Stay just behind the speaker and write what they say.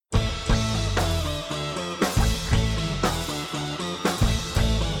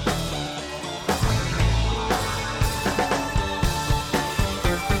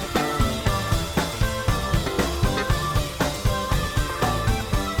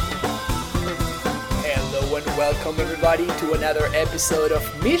and welcome everybody to another episode of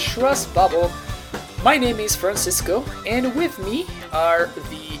Mishra's Bubble. My name is Francisco, and with me are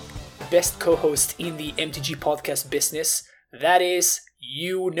the best co-host in the MTG podcast business. That is,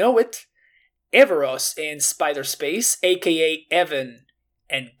 you know it, Everos and Spider Space, aka Evan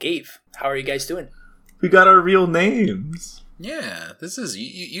and Gabe. How are you guys doing? We got our real names. Yeah, this is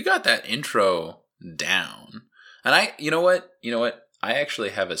you got that intro down. And you know what? I actually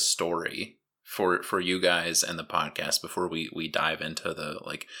have a story for you guys and the podcast before we dive into the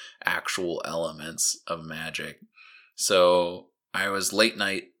actual elements of Magic. So I was late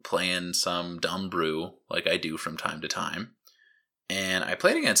night playing some dumb brew like I do from time to time, and I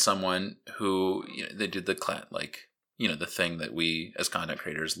played against someone who they did the the thing that we as content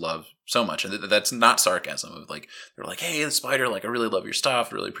creators love so much, and that's not sarcasm. They're like, "Hey, the Spider, I really love your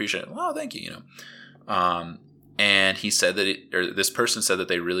stuff, really appreciate it." Oh, thank you. And he said that this person said that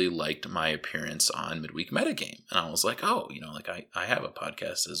they really liked my appearance on Midweek Metagame. And I was like, oh, I have a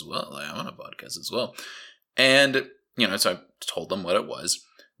podcast as well. I'm on a podcast as well. And, so I told them what it was.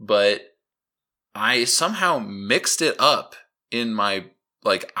 But I somehow mixed it up in my,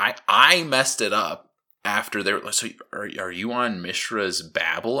 I messed it up after they were like, so are you on Mishra's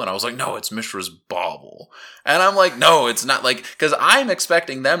Babble? And I was like, no, it's Mishra's Bobble. And I'm like, no, it's not, because I'm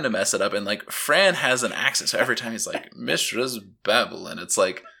expecting them to mess it up. And Fran has an accent. So every time he's like, Mishra's Babble. And it's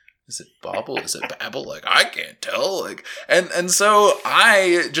like, is it Bobble? Is it Babble? I can't tell. And so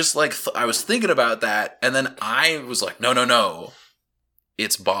I just I was thinking about that. And then I was like, no,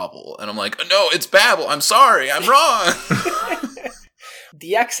 it's Bobble. And I'm like, no, it's Babble. I'm sorry. I'm wrong.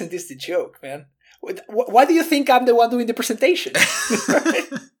 The accent is the joke, man. Why do you think I'm the one doing the presentation?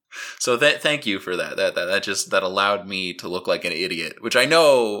 So thank you for that. That allowed me to look like an idiot, which I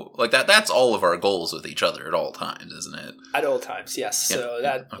know, that's all of our goals with each other at all times, isn't it? At all times, yes. Yeah. So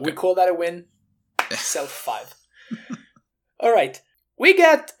that Okay. we call that a win. Self 5. All right. We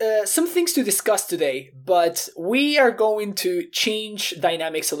got some things to discuss today, but we are going to change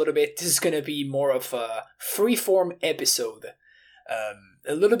dynamics a little bit. This is going to be more of a free-form episode.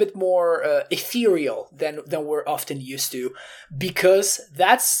 A little bit more ethereal than we're often used to, because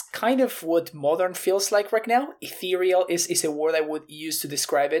that's kind of what modern feels like right now. Ethereal is a word I would use to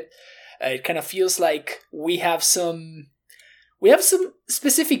describe it. It kind of feels like we have some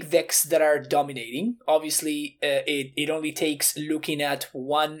specific decks that are dominating. Obviously, it only takes looking at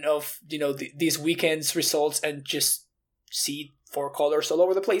one of these weekend's results and just see 4 colors all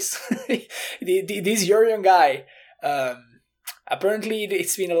over the place. This Yorion guy. Apparently,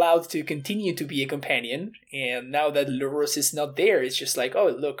 it's been allowed to continue to be a companion, and now that Lurus is not there, it's just like, oh,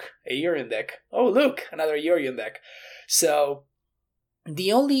 look, a Yorion deck. Oh, look, another Yorion deck. So,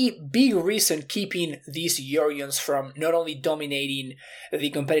 the only big reason keeping these Yorions from not only dominating the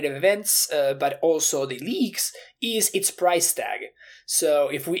competitive events, but also the leagues, is its price tag. So,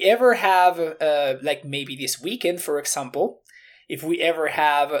 if we ever have, maybe this weekend, for example, if we ever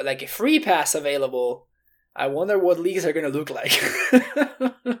have, a free pass available, I wonder what leagues are going to look like.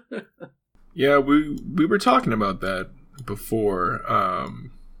 Yeah, we were talking about that before.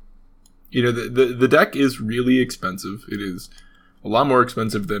 The deck is really expensive. It is a lot more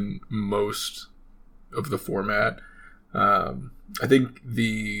expensive than most of the format. I think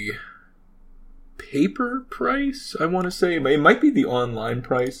the paper price, I want to say, it might be the online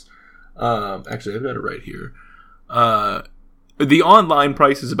price. Actually, I've got it right here. The online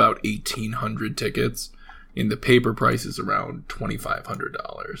price is about 1,800 tickets. And the paper price is around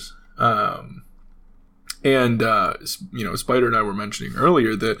 $2,500. Spider and I were mentioning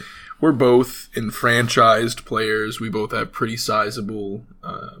earlier that we're both enfranchised players. We both have pretty sizable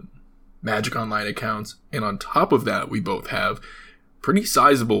Magic Online accounts. And on top of that, we both have pretty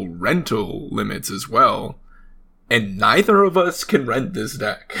sizable rental limits as well. And neither of us can rent this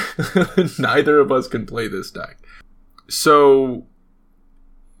deck. Neither of us can play this deck. So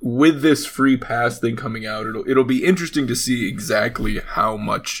with this free pass thing coming out, it'll be interesting to see exactly how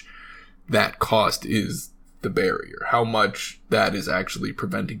much that cost is the barrier, how much that is actually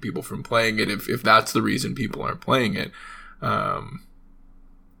preventing people from playing it, if that's the reason people aren't playing it.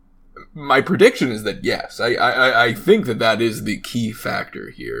 My prediction is that yes, I think that is the key factor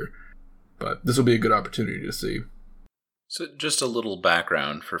here, but this will be a good opportunity to see. So just a little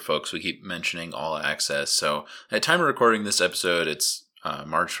background for folks. We keep mentioning All Access. So at time of recording this episode, it's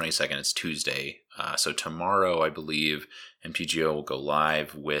March 22nd, it's Tuesday. So tomorrow, I believe, MTGO will go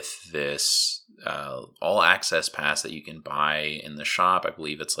live with this all access pass that you can buy in the shop. I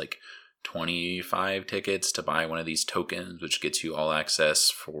believe it's 25 tickets to buy one of these tokens, which gets you all access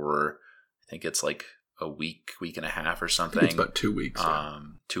for, I think it's a week and a half or something. It's about 2 weeks.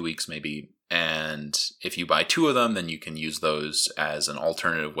 2 weeks maybe. And if you buy 2 of them, then you can use those as an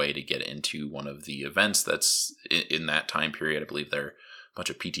alternative way to get into one of the events that's in that time period. I believe there are a bunch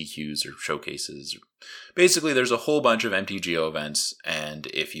of PTQs or showcases. Basically, there's a whole bunch of MTGO events, and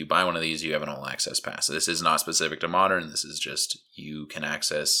if you buy one of these, you have an all-access pass. This is not specific to Modern. This is just you can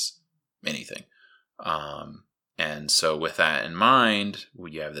access anything. And so with that in mind,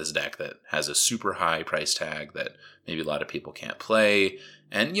 you have this deck that has a super high price tag that maybe a lot of people can't play.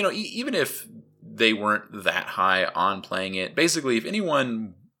 And, even if they weren't that high on playing it, basically, if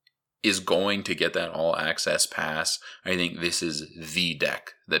anyone is going to get that all access pass, I think this is the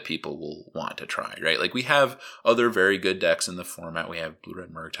deck that people will want to try, right? Like, we have other very good decks in the format. We have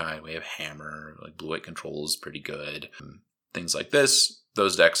Blue-Red Murktide, we have Hammer, like Blue-White Control is pretty good. Things like this,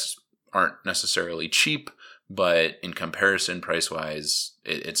 those decks aren't necessarily cheap, but in comparison, price-wise,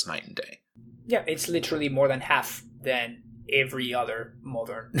 it's night and day. Yeah, it's literally more than half than every other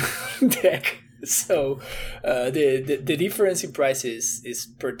Modern deck. So the difference in prices is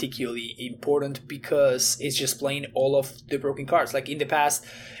particularly important because it's just playing all of the broken cards. Like in the past,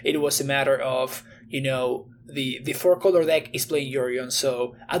 it was a matter of, the 4-color deck is playing Yorion,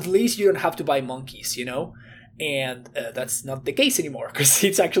 so at least you don't have to buy monkeys, And that's not the case anymore because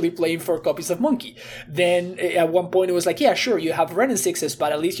it's actually playing 4 copies of Monkey. Then at one point it was like, yeah, sure, you have Ren and 6s,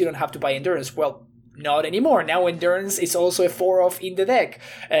 but at least you don't have to buy Endurance. Well, not anymore. Now Endurance is also a 4-off in the deck.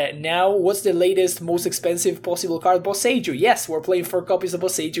 Now, what's the latest, most expensive possible card? Boseiju. Yes, we're playing 4 copies of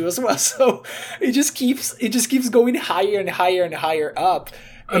Boseiju as well. So it just keeps going higher and higher and higher up.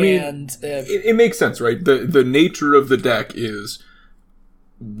 It makes sense, right? The nature of the deck is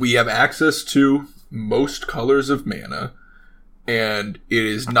we have access to most colors of mana, and it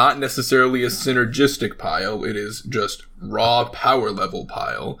is not necessarily a synergistic pile. It is just raw power level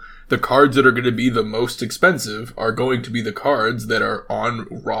pile. The cards that are going to be the most expensive are going to be the cards that are on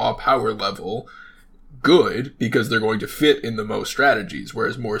raw power level good because they're going to fit in the most strategies,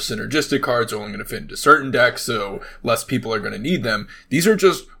 whereas more synergistic cards are only going to fit into certain decks, so less people are going to need them. These are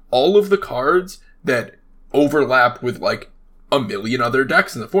just all of the cards that overlap with like a million other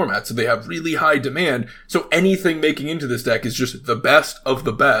decks in the format, so they have really high demand. So anything making into this deck is just the best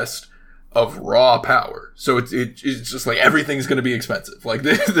of raw power. So it's just like everything's going to be expensive. Like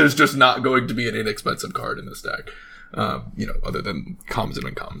there's just not going to be an inexpensive card in this deck, other than commons and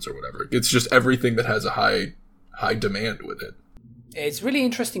uncommons or whatever. It's just everything that has a high demand with it. It's really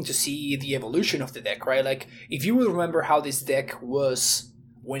interesting to see the evolution of the deck, right? Like if you will remember how this deck was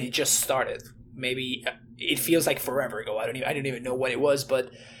when it just started, maybe it feels like forever ago. I don't even know what it was,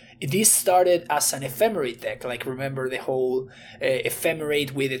 but this started as an ephemerate deck. Like remember the whole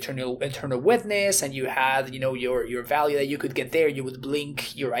ephemerate with eternal witness, and you had your value that you could get there. You would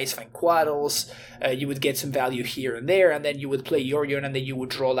blink your Icefang Quaddles, you would get some value here and there, and then you would play Yorion, and then you would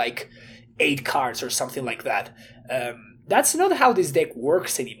draw like 8 cards or something like that. That's not how this deck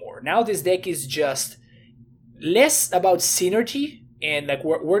works anymore. Now this deck is just less about synergy. And like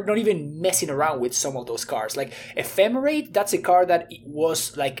we're not even messing around with some of those cards. Like Ephemerate, that's a card that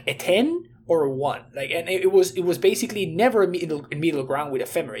was like a 10 or a 1. Like, and it was basically never a middle ground with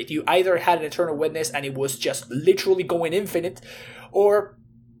Ephemerate. You either had an Eternal Witness and it was just literally going infinite, or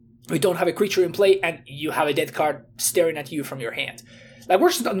you don't have a creature in play and you have a dead card staring at you from your hand. Like we're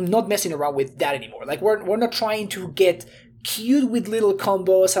just not messing around with that anymore. Like we're not trying to get cute with little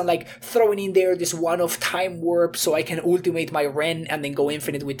combos and like throwing in there this one-off time warp so I can ultimate my Ren and then go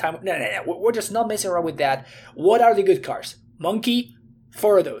infinite with time. No. We're just not messing around with that. What are the good cards? Monkey,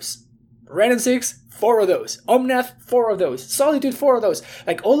 4 of those. Ren and 6, 4 of those. Omnath, 4 of those. Solitude, 4 of those.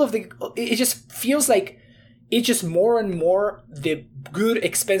 Like all of the... It just feels like it's just more and more the good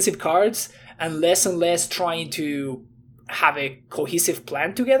expensive cards and less trying to have a cohesive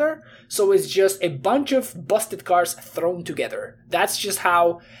plan together. So it's just a bunch of busted cards thrown together. That's just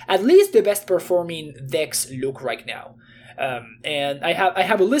how at least the best performing decks look right now. And I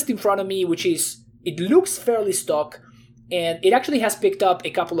have a list in front of me, which is, it looks fairly stock, and it actually has picked up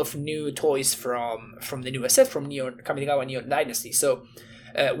a couple of new toys from the newest set, from Kamigawa Neon Dynasty. So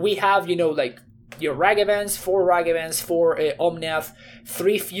we have, like your Ragavans, 4 Ragavans, 4 Omnath,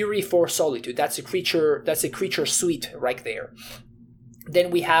 3 Fury, 4 Solitude. That's a creature suite right there.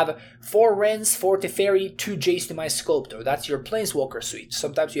 Then we have 4 Rens, 4 Teferi, 2 Jace to my Sculptor. That's your Planeswalker suite.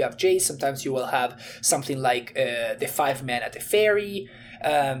 Sometimes you have Jace, sometimes you will have something like the 5 mana Teferi.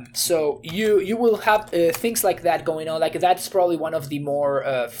 So you will have things like that going on. Like that's probably one of the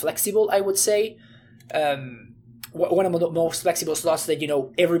more flexible, I would say. One of the most flexible slots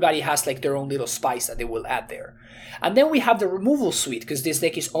that, everybody has like their own little spice that they will add there. And then we have the removal suite, because this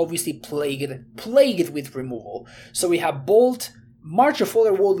deck is obviously plagued with removal. So we have Bolt, March of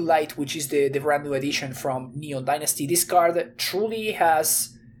Otherworldly Light, which is the brand new edition from Neon Dynasty, this card truly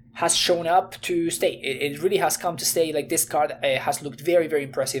has shown up to stay. It really has come to stay. Like, this card has looked very, very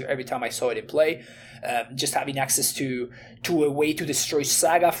impressive every time I saw it in play. Just having access to a way to destroy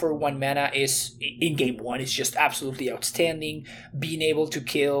Saga for 1 mana is, in game 1, is just absolutely outstanding. Being able to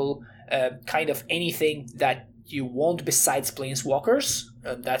kill kind of anything that you want besides Planeswalkers.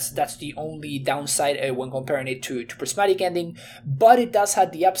 That's the only downside when comparing it to Prismatic Ending, but it does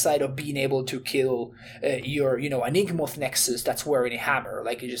have the upside of being able to kill an Inkmoth Nexus that's wearing a hammer.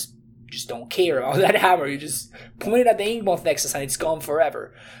 Like, you just don't care about that hammer. You just point it at the Inkmoth Nexus and it's gone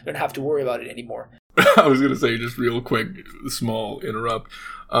forever. You don't have to worry about it anymore. I was going to say, just real quick, small interrupt.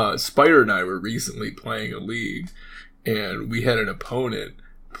 Spider and I were recently playing a league, and we had an opponent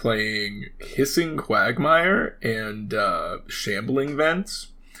playing Hissing Quagmire and Shambling Vents,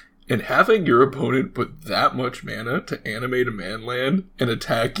 and having your opponent put that much mana to animate a manland and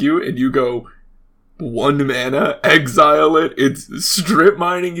attack you, and you go 1 mana, exile it, it's strip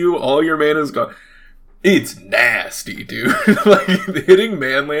mining you, all your mana's gone. It's nasty, dude. Like, hitting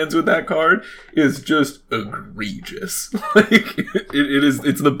manlands with that card is just egregious. Like,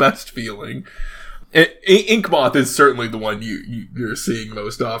 it's the best feeling. Inkmoth is certainly the one you're seeing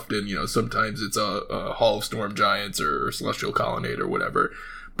most often. You know, sometimes it's a Hall of Storm Giants or Celestial Colonnade or whatever.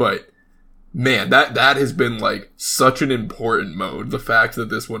 But man, that has been like such an important mode. The fact that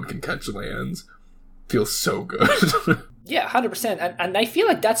this one can catch lands feels so good. Yeah, 100%. And I feel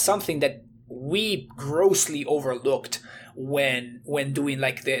like that's something that we grossly overlooked when doing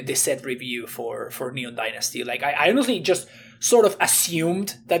like the set review for Neon Dynasty. Like, I honestly just sort of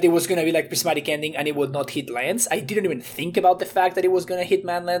assumed that it was going to be like Prismatic Ending and it would not hit lands. I didn't even think about the fact that it was going to hit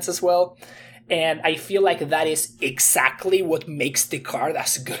manlands as well. And I feel like that is exactly what makes the card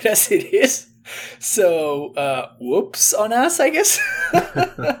as good as it is. So, whoops on us, I guess.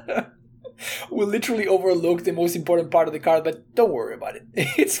 We literally overlooked the most important part of the card, but don't worry about it.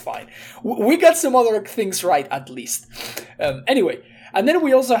 It's fine. We got some other things right, at least. Anyway, and then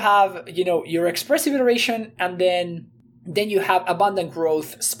we also have, your Expressive Iteration, and then you have Abundant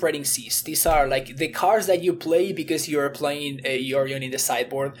Growth, Spreading Seas. These are like the cards that you play because you're playing Yorion in the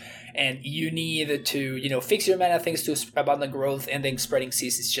sideboard, and you need to, fix your mana thanks to Abundant Growth, and then Spreading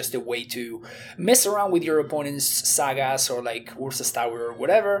Seas is just a way to mess around with your opponent's sagas or like Ursa's Tower or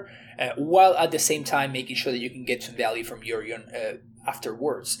whatever, while at the same time making sure that you can get some value from Yorion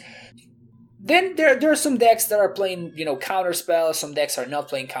afterwards. Then there are some decks that are playing, Counterspell. Some decks are not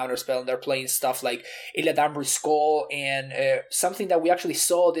playing Counterspell, and they're playing stuff like Illidan's Skull, and something that we actually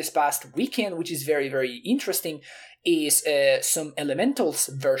saw this past weekend, which is very, very interesting, is some Elementals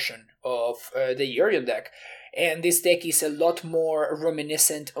version of the Yorion deck. And this deck is a lot more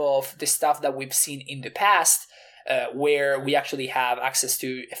reminiscent of the stuff that we've seen in the past, where we actually have access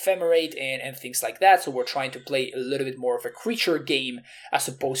to Ephemerate and things like that. So we're trying to play a little bit more of a creature game as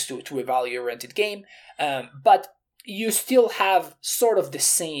opposed to a value-oriented game. But you still have sort of the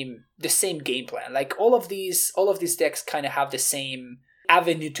same game plan. Like, all of these decks kind of have the same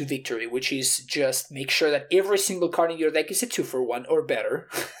avenue to victory, which is just make sure that every single card in your deck is a 2-for-1 or better,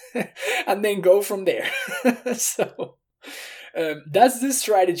 and then go from there. So that's the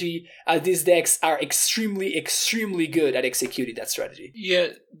strategy. These decks are extremely, extremely good at executing that strategy. Yeah,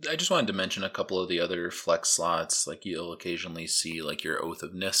 I just wanted to mention a couple of the other flex slots. Like, you'll occasionally see like your Oath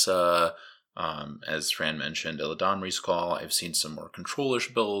of Nissa. As Fran mentioned, Illidan's Call. I've seen some more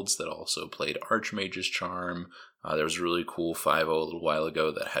controllish builds that also played Archmage's Charm. There was a really cool 5-0 a little while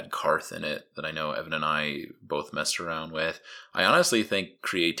ago that had Karth in it that I know Evan and I both messed around with. I honestly think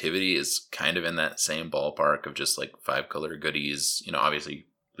creativity is kind of in that same ballpark of just like 5-color goodies. Obviously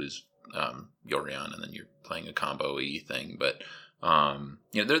lose Yorion and then you're playing a combo-y thing. But,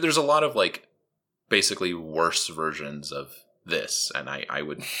 there's a lot of like basically worse versions of this. And I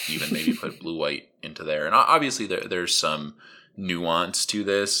would even maybe put blue-white into there. And obviously there's some nuance to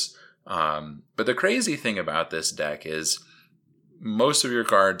this. But the crazy thing about this deck is most of your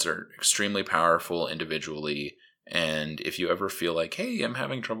cards are extremely powerful individually, and if you ever feel like, hey, I'm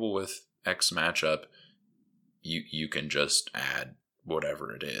having trouble with X matchup, you can just add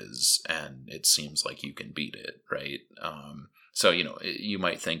whatever it is, and it seems like you can beat it, right? So, you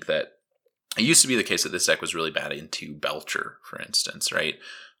might think that it used to be the case that this deck was really bad into Belcher, for instance, right?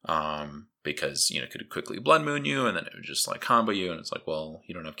 Because, it could quickly Blood Moon you, and then it would just like combo you, and it's like, well,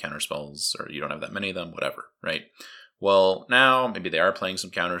 you don't have counter spells, or you don't have that many of them, whatever, right? Well, now maybe they are playing some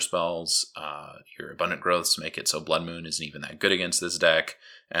counter spells. Your Abundant Growths make it so Blood Moon isn't even that good against this deck.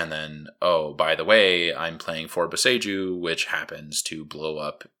 And then, oh, by the way, I'm playing for Boseiju, which happens to blow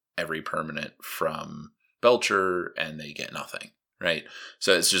up every permanent from Belcher, and they get nothing, right?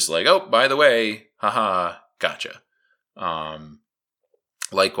 So it's just like, oh, by the way, haha, gotcha.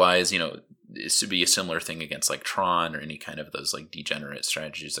 Likewise, it should be a similar thing against like Tron or any kind of those like degenerate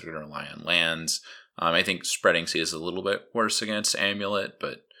strategies that are going to rely on lands. I think Spreading Sea is a little bit worse against Amulet,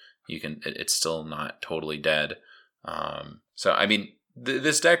 but it's still not totally dead. So I mean,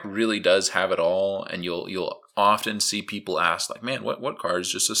 this deck really does have it all, and you'll often see people ask like, man, what card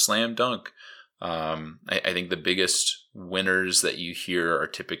is just a slam dunk? I think the biggest winners that you hear are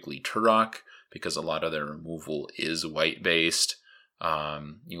typically Turok, because a lot of their removal is white based.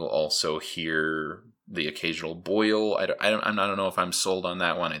 You'll also hear the occasional Boil. I don't know if I'm sold on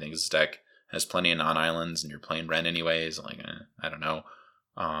that one. I think this deck has plenty of non-islands, and you're playing Ren anyways. Like, I don't know.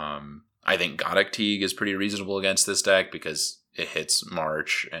 I think Goddic Teague is pretty reasonable against this deck because it hits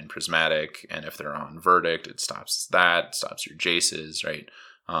March and Prismatic, and if they're on Verdict, it stops your Jaces, right?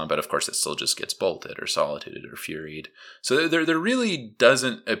 But of course, it still just gets bolted or solitude or furied. So there really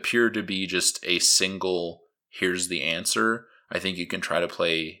doesn't appear to be just a single, here's the answer. I think you can try to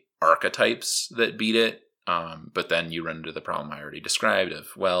play archetypes that beat it, but then you run into the problem I already described of,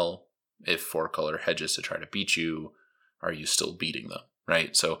 well, if 4-color hedges to try to beat you, are you still beating them,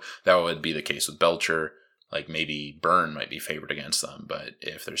 right? So that would be the case with Belcher. Like maybe Burn might be favored against them, but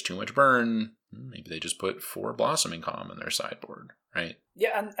if there's too much Burn, maybe they just put 4 Blossoming Calm in their sideboard, right?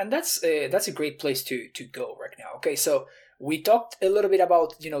 Yeah, and that's a great place to go right now. Okay, so we talked a little bit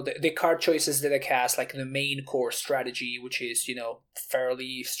about, the card choices that it has, like the main core strategy, which is,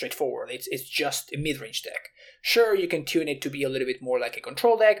 fairly straightforward. It's just a mid-range deck. Sure, you can tune it to be a little bit more like a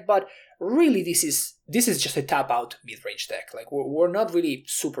control deck, but really this is just a tap-out mid-range deck. Like, we're not really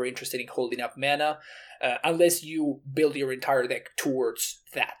super interested in holding up mana unless you build your entire deck towards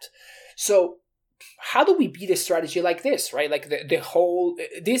that. So how do we beat a strategy like this, right? Like the whole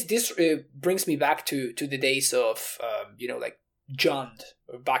this brings me back to the days of like Jund,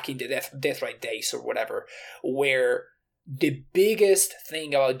 back in the Deathrite days or whatever, where the biggest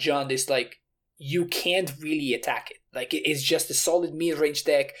thing about Jund is like you can't really attack it. Like it's just a solid mid-range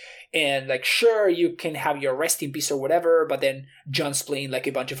deck, and like sure you can have your Rest in Peace or whatever, but then Jund's playing like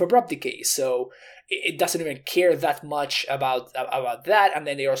a bunch of Abrupt Decay, so it doesn't even care that much about that. And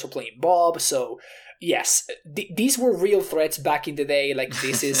then they're also playing Bob, so yes, these were real threats back in the day. Like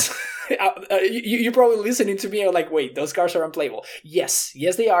this is you're probably listening to me and like, wait, those cards are unplayable. Yes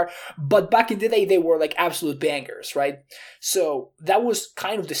they are, but back in the day they were like absolute bangers, right? So that was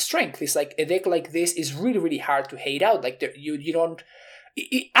kind of the strength. It's like a deck like this is really, really hard to hate out. Like you don't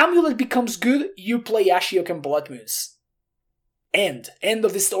Amulet becomes good, you play Ashiok and Blood Moons. End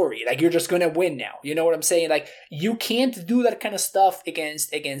of the story. Like, you're just gonna win now. You know what I'm saying? Like, you can't do that kind of stuff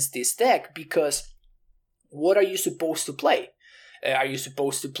against this deck, because what are you supposed to play? Are you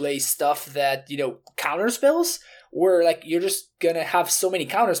supposed to play stuff that, counter spells? Where, like, you're just gonna have so many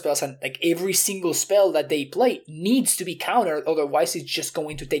counter spells, and, like, every single spell that they play needs to be countered, otherwise it's just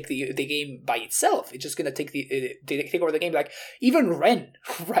going to take the game by itself. It's just gonna take take over the game. Like, even Ren,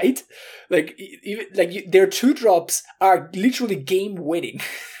 right? Like, their 2-drops are literally game-winning.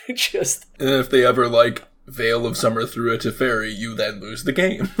 Just... And if they ever, like, Veil of Summer through a Teferi, you then lose the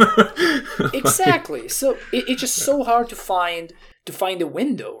game. Exactly. So, it's just so hard to find a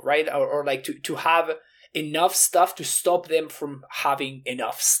window, right? Or like, to have enough stuff to stop them from having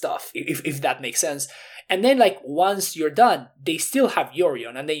enough stuff, if that makes sense. And then, like, once you're done, they still have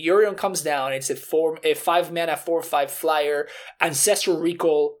Yorion, and then Yorion comes down. It's a 5-mana 4/5 flyer, Ancestral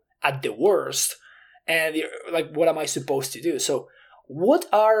Recall at the worst, and you're like, what am I supposed to do? So what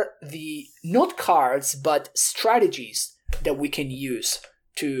are the, not cards, but strategies that we can use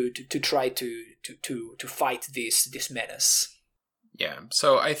to try to fight this menace? Yeah,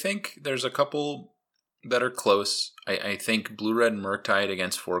 so I think there's a couple that are close. I think Blue-Red Murktide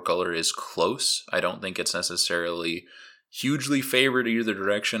against 4-color is close. I don't think it's necessarily hugely favored either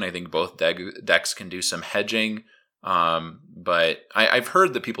direction. I think both decks can do some hedging. But I've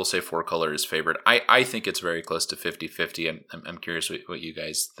heard that people say 4-color is favored. I think it's very close to 50-50. I'm curious what you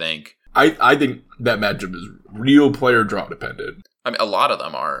guys think. I think that matchup is real player draw dependent. I mean, a lot of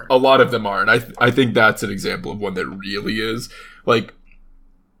them are. A lot of them are, and I think that's an example of one that really is. Like,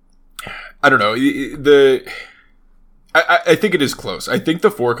 I don't know. I think it is close. I think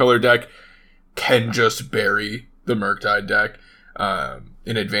the 4-color deck can just bury the Murktide deck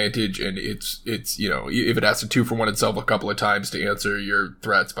in advantage, and it's if it has to 2-for-1 itself a couple of times to answer your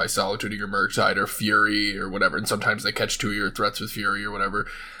threats by Solitude or your Murktide or Fury or whatever, and sometimes they catch 2 of your threats with Fury or whatever.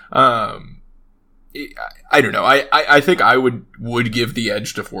 I don't know. I think I would give the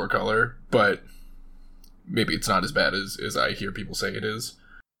edge to 4-color, but maybe it's not as bad as I hear people say it is.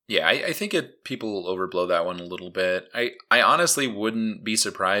 Yeah, I think people overblow that one a little bit. I honestly wouldn't be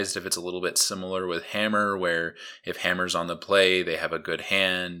surprised if it's a little bit similar with Hammer, where if Hammer's on the play, they have a good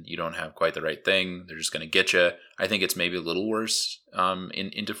hand, you don't have quite the right thing, they're just going to get you. I think it's maybe a little worse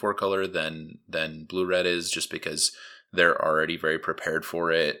into 4-color than Blue-Red is, just because they're already very prepared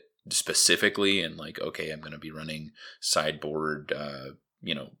for it specifically, and like, okay, I'm going to be running sideboard,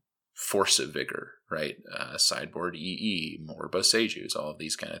 Force of Vigor, right? Sideboard EE, more Boseijus, all of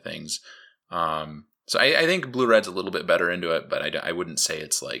these kind of things. So I think Blue-Red's a little bit better into it, but I wouldn't say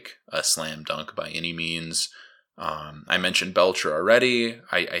it's like a slam dunk by any means. I mentioned Belcher already.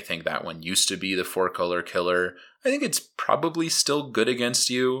 I think that one used to be the 4-color killer. I think it's probably still good against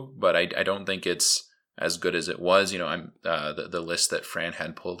you, but I don't think it's as good as it was. I'm the list that Fran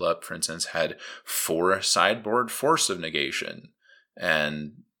had pulled up, for instance, had 4 sideboard Force of Negation,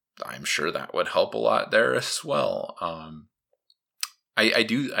 and I'm sure that would help a lot there as well.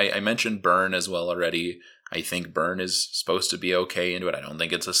 I mentioned Burn as well already. I think Burn is supposed to be okay into it. I don't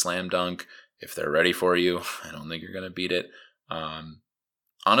think it's a slam dunk. If they're ready for you, I don't think you're going to beat it.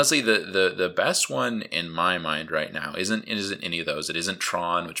 Honestly, the best one in my mind right now isn't any of those. It isn't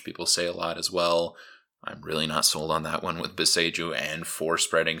Tron, which people say a lot as well. I'm really not sold on that one with Boseiju and 4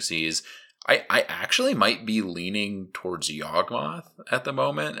 Spreading Seas. I actually might be leaning towards Yawgmoth at the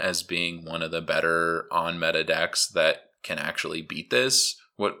moment as being one of the better on-meta decks that can actually beat this.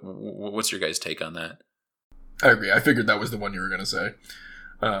 What's your guys' take on that? I agree. I figured that was the one you were going to say.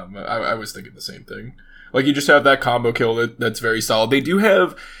 I was thinking the same thing. Like, you just have that combo kill that's very solid. They do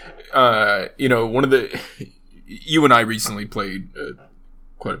have, one of the... You and I recently played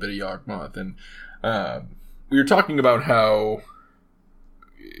quite a bit of Yawgmoth, and we were talking about how,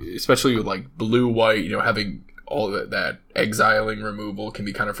 especially with like blue-white, having all that exiling removal can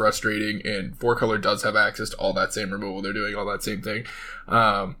be kind of frustrating, and 4-color does have access to all that same removal. They're doing all that same thing.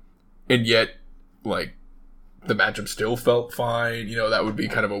 And yet, like, the matchup still felt fine. That would be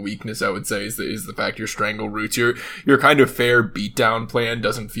kind of a weakness, I would say, is the fact your Strangle Roots, your kind of fair beatdown plan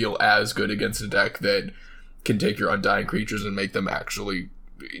doesn't feel as good against a deck that can take your Undying creatures and make them actually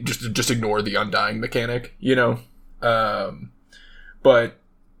just ignore the Undying mechanic, but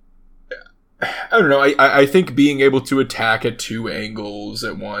I don't know. I think being able to attack at 2 angles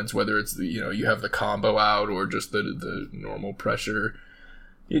at once, whether it's you have the combo out or just the normal pressure,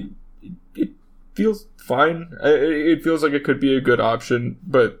 it feels fine. It feels like it could be a good option,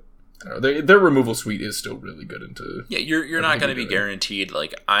 but I don't know, their removal suite is still really good into. Yeah, you're not going to be guaranteed.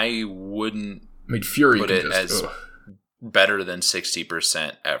 Like, I wouldn't. Fury put it as better than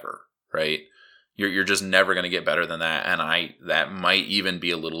 60% ever, right? You're just never going to get better than that, and that might even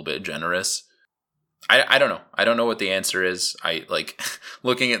be a little bit generous. I don't know. I don't know what the answer is. I like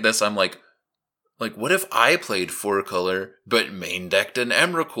looking at this. I'm like, what if I played 4-color but main decked an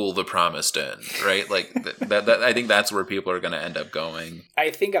Emrakul the Promised End, right? Like that. I think that's where people are going to end up going.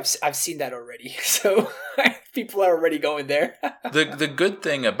 I think I've seen that already. So people are already going there. The good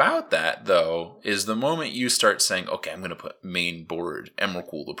thing about that, though, is the moment you start saying, okay, I'm going to put main board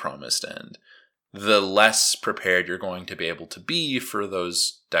Emrakul the Promised End, the less prepared you're going to be able to be for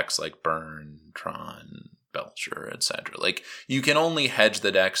those decks like Burn, Tron, Belcher, etc. Like, you can only hedge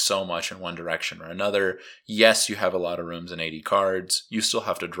the deck so much in one direction or another. Yes, you have a lot of rooms and 80 cards. You still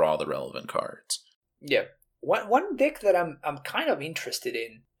have to draw the relevant cards. Yeah. One deck that I'm kind of interested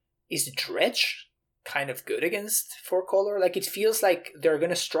in is Dredge. Kind of good against 4-color. Like, it feels like they're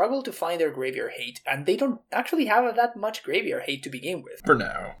going to struggle to find their graveyard hate, and they don't actually have that much graveyard hate to begin with. For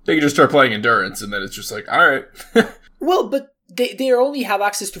now. They can just start playing Endurance, and then it's just like, alright. Well, but they only have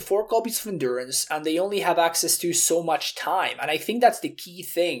access to 4 copies of Endurance, and they only have access to so much time, and I think that's the key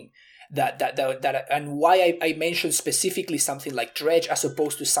thing that and why I mentioned specifically something like Dredge as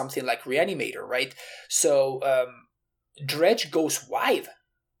opposed to something like Reanimator, right? So, Dredge goes wide.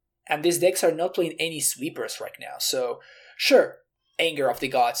 And these decks are not playing any sweepers right now. So, sure, Anger of the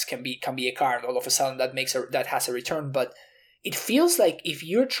Gods can be a card all of a sudden that has a return. But it feels like if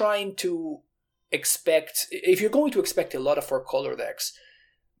you're going to expect a lot of 4-color decks,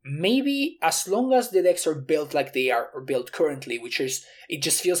 maybe as long as the decks are built like they are built currently, which is, it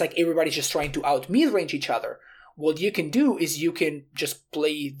just feels like everybody's just trying to out mid-range each other. What you can do is you can just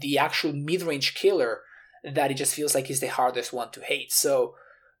play the actual mid-range killer that it just feels like is the hardest one to hate. So,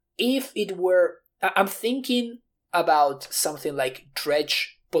 if it were, I'm thinking about something like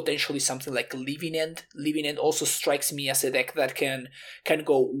Dredge, potentially something like Living End. Living End also strikes me as a deck that can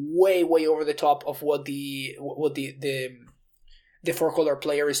go way over the top of what the the 4-color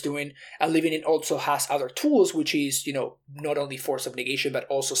player is doing, and leaving it also has other tools, which is, not only force of negation, but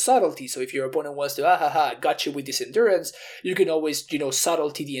also subtlety. So if your opponent wants to, got you with this endurance, you can always,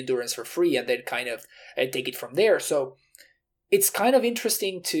 subtlety the endurance for free and then kind of take it from there. So it's kind of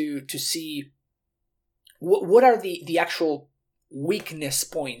interesting to see what are the actual weakness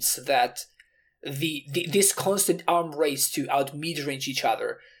points that this constant arm race to out mid-range each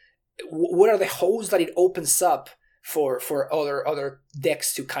other, what are the holes that it opens up for other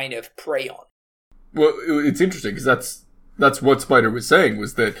decks to kind of prey on? Well, it's interesting because that's what Spider was saying,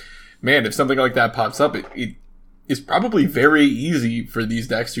 was that, man, if something like that pops up, it is probably very easy for these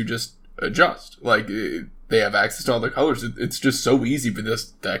decks to just adjust. Like, they have access to all the colors. It's just so easy for this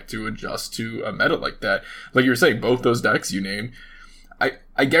deck to adjust to a meta like that. Like you were saying, both those decks you named,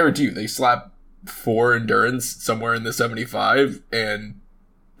 I guarantee you, they slap 4 endurance somewhere in the 75, and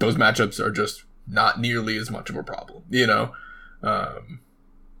those matchups are just not nearly as much of a problem.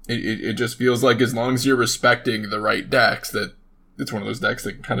 It just feels like as long as you're respecting the right decks, that it's one of those decks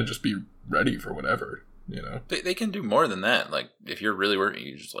that can kind of just be ready for whatever. They can do more than that. Like, if you're really working,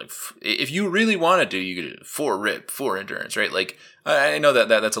 you just if you really wanted to, you could do 4 rip, 4 endurance, right? Like, I know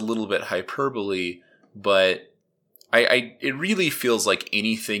that's a little bit hyperbole, but it really feels like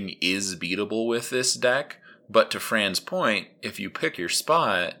anything is beatable with this deck. But to Fran's point, if you pick your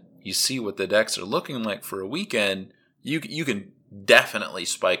spot, you see what the decks are looking like for a weekend, you can definitely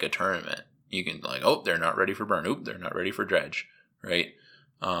spike a tournament. You can they're not ready for burn. Oop, they're not ready for dredge, right?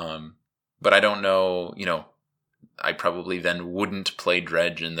 But I don't know, I probably then wouldn't play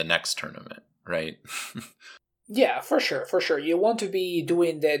dredge in the next tournament, right? Yeah, for sure. You want to be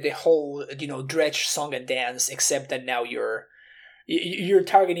doing the whole, dredge song and dance, except that now you're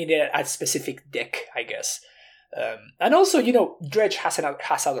targeting it at a specific deck, I guess. And also, dredge has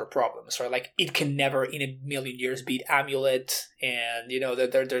other problems, right? Like, it can never in a million years beat Amulet, and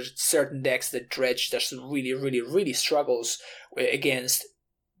there's certain decks that dredge just really, really, really struggles against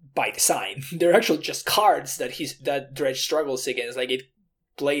by design. They're actually just cards that dredge struggles against. Like, it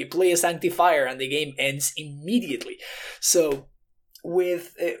play a Sanctifier and the game ends immediately. So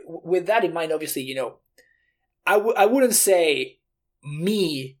with that in mind, obviously, I wouldn't say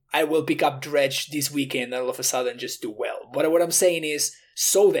I will pick up dredge this weekend and all of a sudden just do well. But what I'm saying is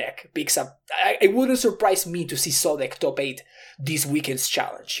Sodek picks up. It wouldn't surprise me to see Sodek top 8 this weekend's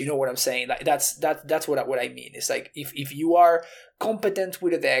challenge. You know what I'm saying? Like, that's what I mean. It's like, if you are competent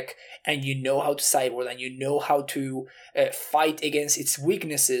with a deck and you know how to sideboard and you know how to fight against its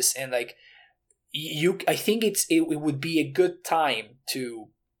weaknesses, and like I think it would be a good time to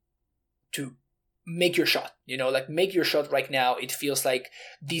make your shot. Make your shot right now. It feels like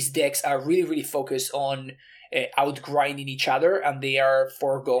these decks are really, really focused on outgrinding each other, and they are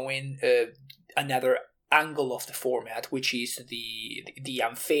foregoing another angle of the format, which is the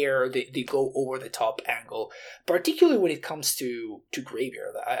unfair, the go over the top angle, particularly when it comes to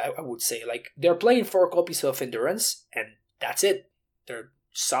graveyard. I would say, like, they're playing 4 copies of endurance, and that's it.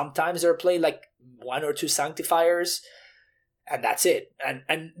 Sometimes they're playing like 1 or 2 sanctifiers, and that's it.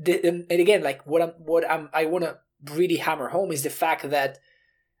 And again, like, I want to really hammer home is the fact that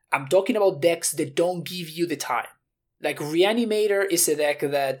I'm talking about decks that don't give you the time. Like, Reanimator is a deck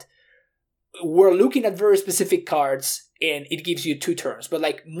that we're looking at very specific cards and it gives you 2 turns. But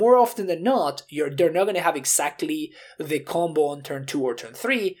like, more often than not, they're not going to have exactly the combo on turn 2 or turn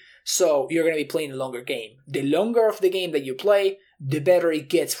 3. So you're going to be playing a longer game. The longer of the game that you play, the better it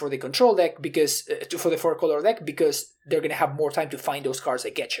gets for the control deck, because for the 4-color deck, because they're going to have more time to find those cards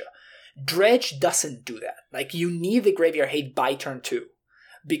that get you. Dredge doesn't do that. Like, you need the graveyard hate by turn 2.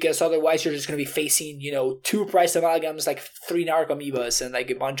 Because otherwise you're just going to be facing, 2 price amalgams, like 3 Narc Amoebas, and like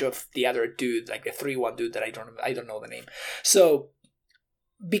a bunch of the other dude, like the 3/1 dude that I don't know the name. So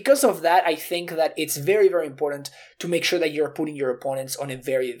because of that, I think that it's very, very important to make sure that you're putting your opponents on a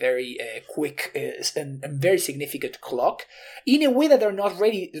very, very quick and very significant clock in a way that they're not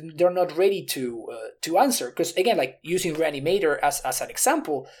ready to answer. Because again, like, using Reanimator as an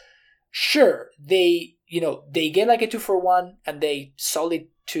example, sure, they get like a 2-for-1 and they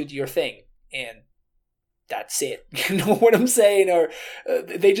solitude your thing, and that's it. You know what I'm saying? Or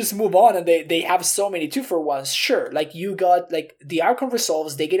they just move on and they have so many 2-for-1s. Sure, like, you got like the Archon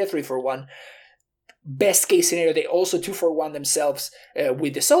resolves, they get a 3-for-1. Best case scenario, they also 2-for-1 themselves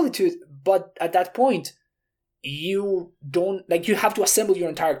with the solitude. But at that point, you don't, like, you have to assemble your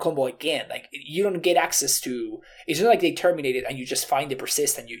entire combo again. Like, you don't get access to, it's not like they terminate it and you just find the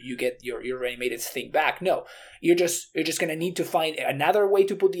persist and you get your reanimated thing back. No, you're just gonna need to find another way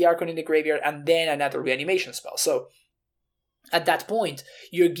to put the Archon in the graveyard and then another reanimation spell. So at that point,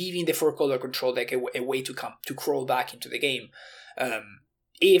 you're giving the 4-color control deck a way to crawl back into the game.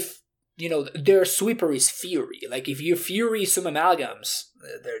 If their sweeper is Fury, like if you Fury some amalgams,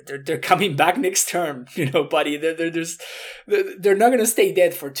 they're coming back next turn, buddy. They're not gonna stay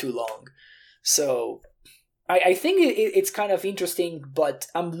dead for too long. So I think it's kind of interesting, but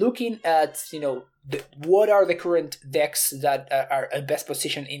I'm looking at what are the current decks that are at best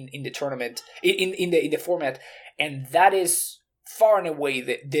position in the tournament, in the format, and that is far and away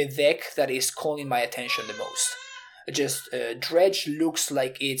the deck that is calling my attention the most. Just Dredge looks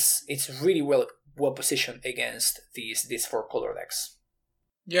like it's really well positioned against these 4-color decks.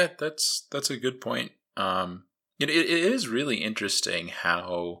 Yeah, that's a good point. It is really interesting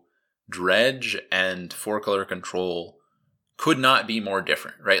how Dredge and 4-color control could not be more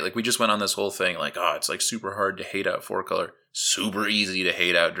different, right? Like we just went on this whole thing like, it's like super hard to hate out 4-color, super easy to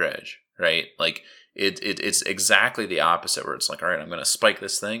hate out Dredge, right? Like it's exactly the opposite, where it's like, all right, I'm going to spike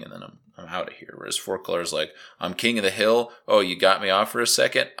this thing and then I'm out of here. Whereas 4-color is like, I'm king of the hill. Oh, you got me off for a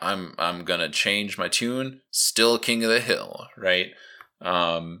second. I'm going to change my tune. Still king of the hill, right?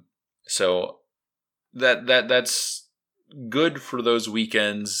 So that's good for those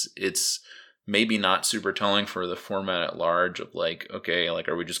weekends. It's maybe not super telling for the format at large of like, okay, like,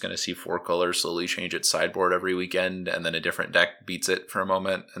 are we just going to see 4-color slowly change its sideboard every weekend and then a different deck beats it for a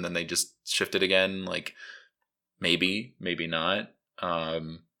moment and then they just shift it again? Like maybe not.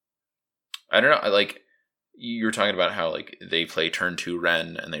 I don't know. Like you were talking about how like they play turn 2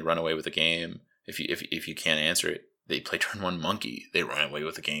 Ren and they run away with the game. If you can't answer it, they play turn 1 Monkey. They run away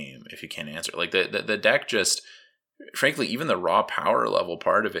with the game. If you can't answer it, like the deck just, frankly, even the raw power level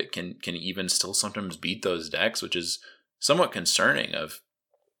part of it can even still sometimes beat those decks, which is somewhat concerning. Of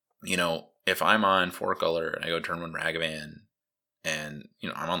if I'm on 4-color and I go turn 1 Ragavan and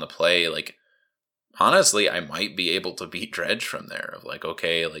I'm on the play, like honestly, I might be able to beat Dredge from there. Of like,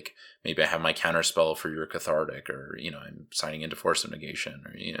 okay, like maybe I have my counter spell for your Cathartic, or I'm signing into Force of Negation,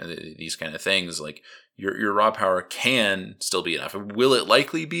 or these kind of things. Like your raw power can still be enough. Will it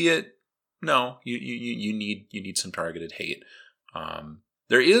likely be it? No, you need some targeted hate.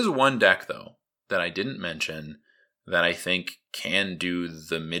 There is one deck though that I didn't mention that I think can do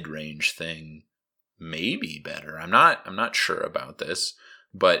the mid-range thing maybe better. I'm not sure about this,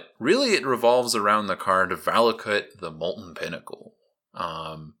 but really it revolves around the card Valakut, the Molten Pinnacle.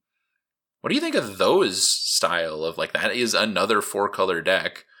 What do you think of those style of, like, that is another 4-color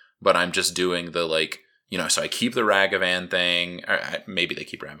deck, but I'm just doing the, like, so I keep the Ragavan thing, or maybe they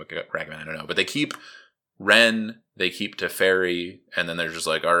keep Ragavan, I don't know, but they keep Ren, they keep Teferi, and then they're just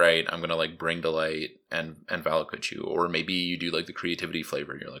like, all right, I'm going to like bring to light and Valakut you. Or maybe you do like the creativity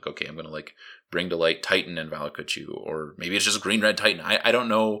flavor. You're like, okay, I'm going to like bring to light Titan and Valakut you. Or maybe it's just green, red Titan. I don't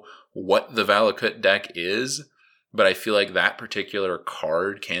know what the Valakut deck is, but I feel like that particular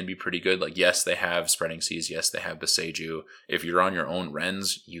card can be pretty good. Like, yes, they have Spreading Seas. Yes, they have Beseiju. If you're on your own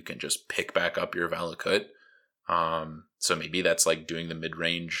Rens, you can just pick back up your Valakut. So maybe that's like doing the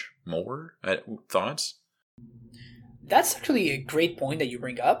mid-range more. Thoughts? That's actually a great point that you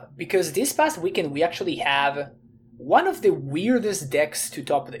bring up, because this past weekend we actually have one of the weirdest decks to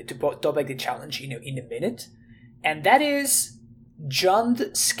top like the challenge in a minute, and that is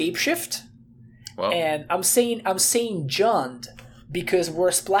Jund Scapeshift. Wow. And I'm saying Jund because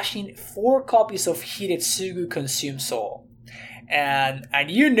we're splashing 4 copies of Hiretsugu Consume Soul. And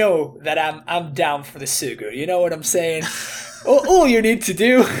you know that I'm down for the Sugu. You know what I'm saying? all you need to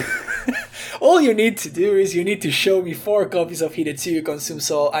do is you need to show me 4 copies of Hiretsugu Consume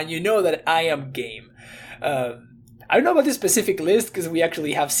Soul, and you know that I am game. I don't know about this specific list because we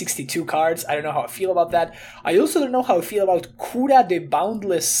actually have 62 cards. I don't know how I feel about that. I also don't know how I feel about Kura the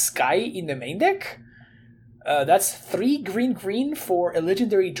Boundless Sky in the main deck. That's 3 green for a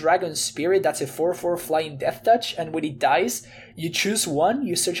legendary Dragon Spirit. That's a 4/4 flying Death Touch, and when it dies, you choose one,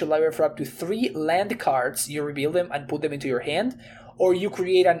 you search your library for up to 3 land cards, you reveal them and put them into your hand, or you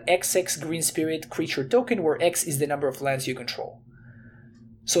create an XX Green Spirit creature token where X is the number of lands you control.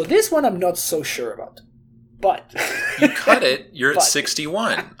 So this one I'm not so sure about. But you cut it, you're at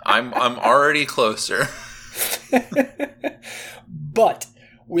 61. I'm already closer. But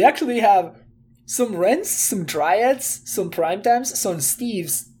we actually have some Rens, some Dryads, some Primetimes, some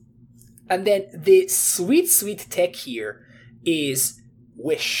Steves, and then the sweet tech here is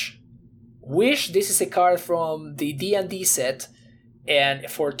Wish. Wish, this is a card from the D&D set, and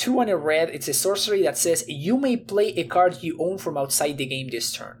for 2 and a red, it's a sorcery that says you may play a card you own from outside the game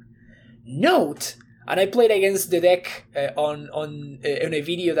this turn. Note, and I played against the deck on a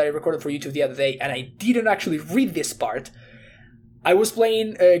video that I recorded for YouTube the other day, and I didn't actually read this part. I was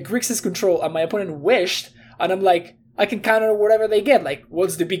playing Grixis Control, and my opponent wished, and I'm like, I can counter whatever they get. Like,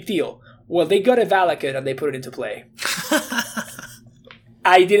 what's the big deal? Well, they got a Valakut, and they put it into play.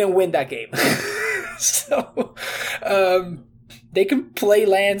 I didn't win that game. So they can play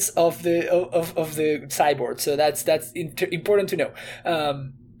lands of the sideboard, so that's important to know.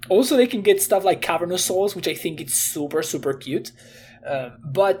 Also, they can get stuff like Cavernous Souls, which I think is super, super cute.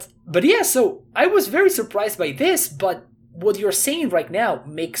 But yeah, so I was very surprised by this, but what you're saying right now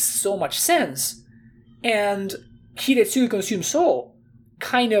makes so much sense. And Hiretsugu Consume Soul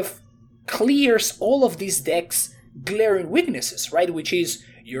kind of clears all of these decks' glaring weaknesses, right? Which is,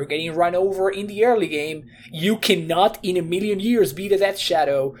 you're getting run over in the early game. You cannot in a million years beat a Death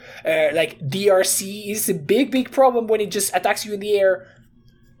Shadow. Like, DRC is a big, big problem when it just attacks you in the air.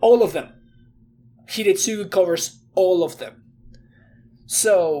 All of them. Hiretsugu covers all of them.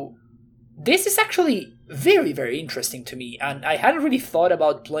 So, this is actually very, very interesting to me. And I hadn't really thought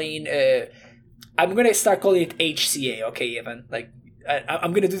about playing... I'm going to start calling it HCA, okay, Evan? Like,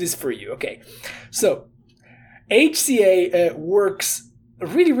 I'm going to do this for you, okay? So, HCA works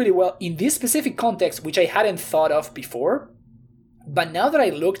really, really well in this specific context, which I hadn't thought of before. But now that I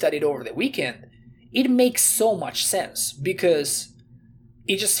looked at it over the weekend, it makes so much sense, because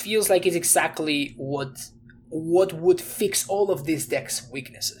it just feels like it's exactly what would fix all of this deck's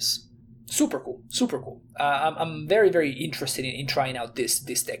weaknesses. Super cool, super cool. I'm very, very interested in trying out this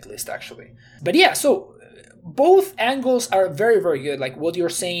deck list, actually. But yeah, so both angles are very, very good. Like what you're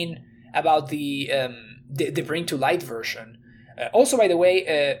saying about the Bring to Light version. Also, by the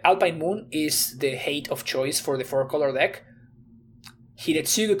way, Alpine Moon is the hate of choice for the 4-color deck.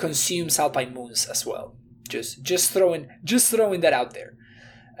 Hiretsugu consumes Alpine Moons as well. Just throwing that out there.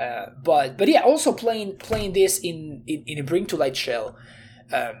 But yeah, also playing this in a Bring to Light shell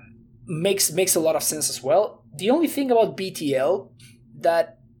makes a lot of sense as well. The only thing about BTL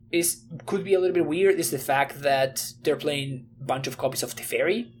that could be a little bit weird is the fact that they're playing a bunch of copies of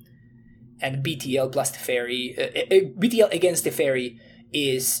Teferi, and BTL plus Teferi, BTL against Teferi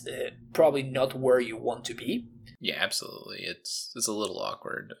is probably not where you want to be. Yeah, absolutely. It's a little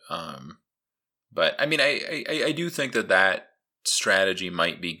awkward. But I mean, I do think that strategy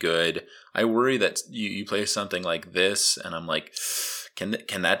might be good. I worry that you play something like this, and I'm like,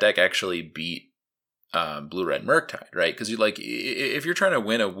 can that deck actually beat Blue Red Murktide, right? Because if you're trying to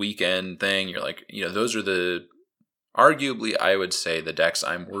win a weekend thing, you're like, those are arguably, I would say, the decks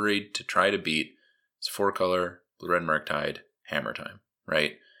I'm worried to try to beat. It's 4-color, Blue Red Murktide, Hammer Time,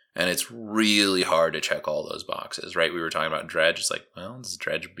 right? And it's really hard to check all those boxes, right? We were talking about Dredge. It's like, well, does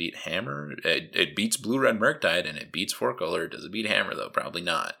Dredge beat Hammer? It beats Blue Red Murktide, and it beats 4-color. Does it beat Hammer, though? Probably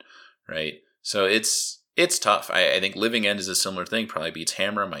not, right? So it's tough. I think Living End is a similar thing. Probably beats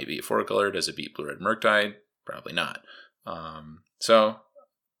Hammer, might beat 4-color. Does it beat Blue Red Murktide? Probably not. So,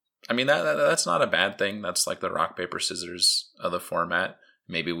 I mean, that's not a bad thing. That's like the rock, paper, scissors of the format.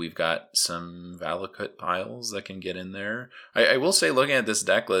 Maybe we've got some Valakut piles that can get in there. I will say, looking at this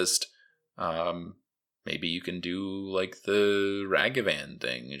deck list, maybe you can do like the Ragavan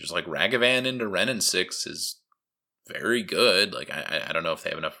thing. Just like Ragavan into Ren and 6 is very good. Like I don't know if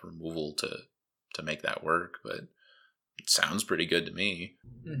they have enough removal to make that work, but it sounds pretty good to me.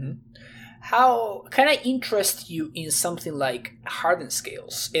 Mm-hmm. How can I interest you in something like Hardened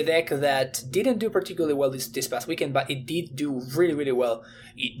Scales, a deck that didn't do particularly well this past weekend, but it did do really, really well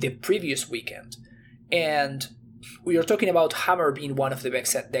the previous weekend? And we are talking about Hammer being one of the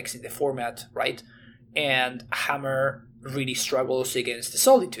best decks in the format, right? And Hammer really struggles against the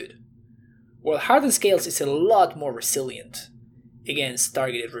Solitude. Well, Hardened Scales is a lot more resilient against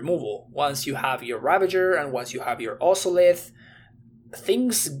targeted removal. Once you have your Ravager and once you have your Ozolith,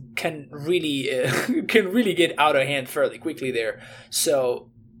 things can really get out of hand fairly quickly there.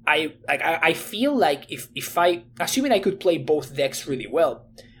 So I feel like if I, assuming I could play both decks really well,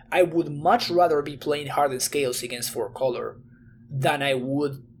 I would much rather be playing Hardened Scales against 4-color than I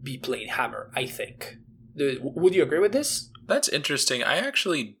would be playing Hammer, I think. Would you agree with this? That's interesting. I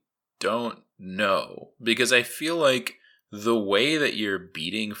actually don't know, because I feel like the way that you're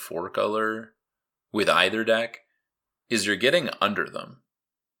beating 4-color with either deck is you're getting under them.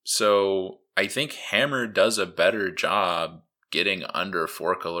 So I think Hammer does a better job getting under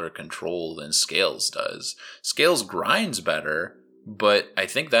 4-color control than Scales does. Scales grinds better, but I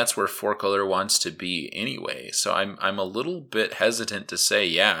think that's where 4-color wants to be anyway. So I'm a little bit hesitant to say,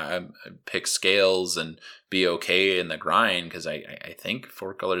 yeah, I pick Scales and be okay in the grind, because I think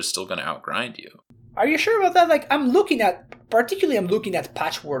 4-color is still going to outgrind you. Are you sure about that? Like, I'm looking at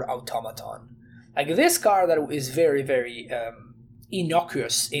Patchwork Automaton. Like, this card that is very, very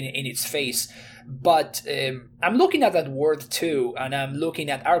innocuous in its face. But I'm looking at that word too, and I'm looking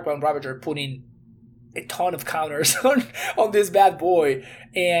at Arcbound Ravager putting a ton of counters on this bad boy.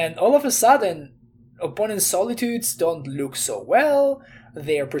 And all of a sudden, opponents' solitudes don't look so well.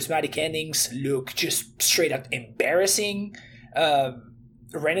 Their prismatic endings look just straight up embarrassing.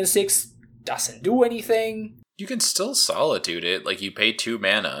 Ren and 6 doesn't do anything. You can still solitude it. Like, you pay 2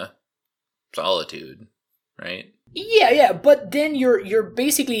 mana. Solitude, right? Yeah, but then you're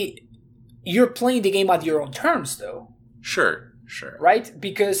basically you're playing the game at your own terms, though. Sure. Right?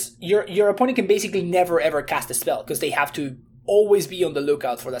 Because your opponent can basically never ever cast a spell because they have to always be on the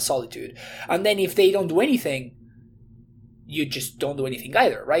lookout for that solitude. And then if they don't do anything, you just don't do anything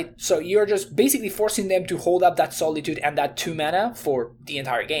either, right? So you're just basically forcing them to hold up that solitude and that 2 mana for the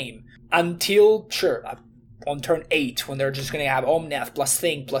entire game until, sure, on turn 8 when they're just going to have Omnath plus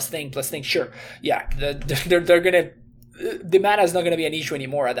thing, sure. Yeah, they're going to... The mana is not going to be an issue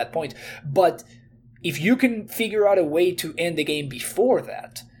anymore at that point. But if you can figure out a way to end the game before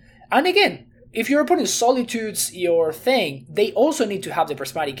that... And again, if your opponent solitudes your thing, they also need to have the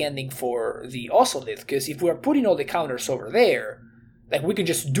prismatic ending for the Ossolith, because if we're putting all the counters over there, like, we can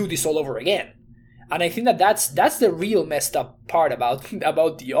just do this all over again. And I think that's the real messed up part about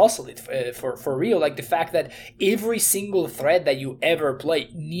the Ossolith, for real, like the fact that every single thread that you ever play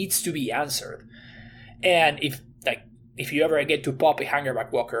needs to be answered. And if you ever get to pop a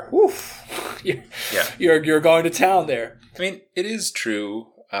Hangerback Walker, you're going to town there. I mean, it is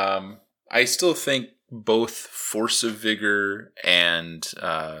true. I still think both Force of Vigor and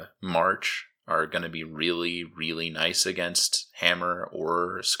March are going to be really, really nice against Hammer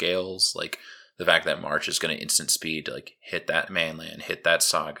or Scales. Like, the fact that March is going to instant speed, like, hit that Manland, hit that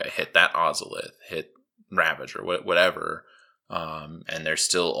Saga, hit that Ozolith, hit Ravage or whatever. And they're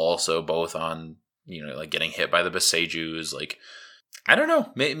still also both on, like, getting hit by the Besejus. Like, I don't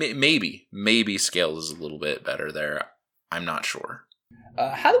know. Maybe Scales is a little bit better there. I'm not sure.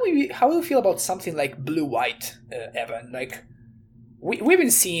 How do you feel about something like blue-white, Evan? Like, we've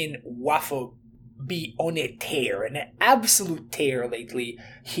been seeing Wafo be on a tear, an absolute tear lately.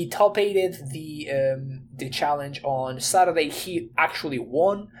 He top-8'd the challenge on Saturday. He actually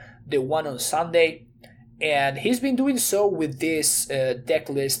won the one on Sunday, and he's been doing so with this deck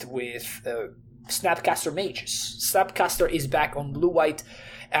list with Snapcaster Mages. Snapcaster is back on blue-white,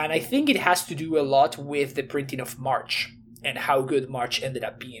 and I think it has to do a lot with the printing of March and how good March ended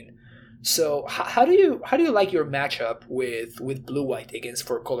up being. So how do you like your matchup with blue-white against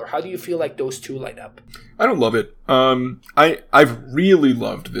 4-color? How do you feel like those two line up? I don't love it. I've really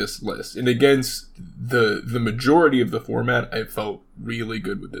loved this list, and against the majority of the format, I felt really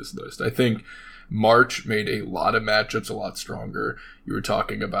good with this list. I think March made a lot of matchups a lot stronger. You were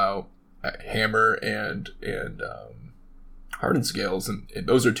talking about Hammer and Hardened Scales, and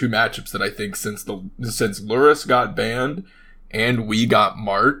those are two matchups that I think since Lurrus got banned and we got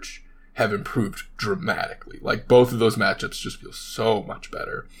March have improved dramatically. Like, both of those matchups just feel so much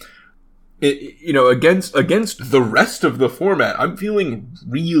better. Against the rest of the format, I'm feeling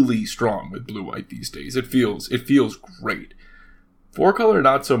really strong with blue-white these days. It feels great. 4-color,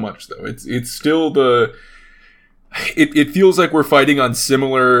 not so much though. It's still it feels like we're fighting on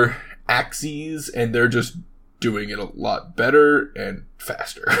similar axes, and they're just doing it a lot better and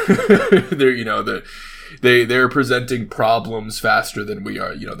faster. They're presenting problems faster than we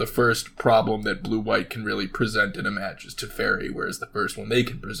are. The first problem that blue-white can really present in a match is Teferi, whereas the first one they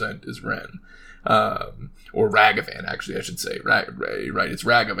can present is Ren. Or Ragavan, actually, I should say. Right, it's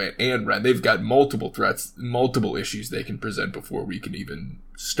Ragavan and Ren. They've got multiple threats, multiple issues they can present before we can even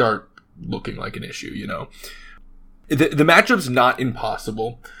start looking like an issue, The matchup's not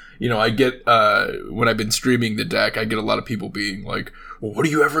impossible. I get, when I've been streaming the deck, I get a lot of people being like, well, what are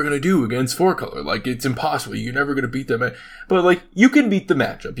you ever going to do against 4-color? Like, it's impossible. You're never going to beat them. But, like, you can beat the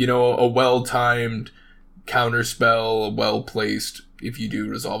matchup. A well-timed counterspell, a well-placed, if you do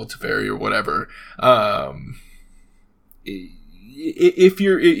Resolve a Teferi or whatever. If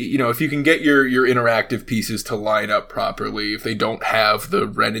you can get your interactive pieces to line up properly, if they don't have the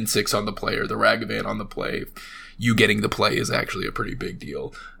Ren and 6 on the play or the Ragavan on the play, you getting the play is actually a pretty big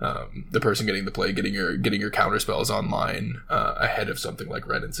deal. The person getting the play, getting your counter spells online ahead of something like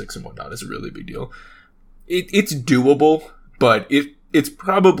Ren and 6 and whatnot is a really big deal. It's doable, but it's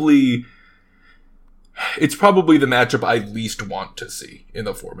probably the matchup I least want to see in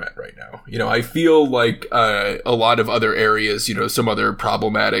the format right now. I feel like a lot of other areas, some other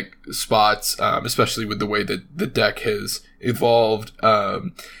problematic spots, especially with the way that the deck has evolved.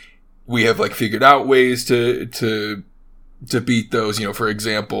 We have figured out ways to beat those. For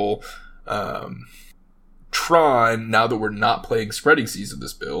example, Tron, now that we're not playing Spreading Seas of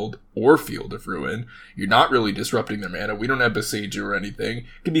this build or Field of Ruin, you're not really disrupting their mana. We don't have Besage or anything.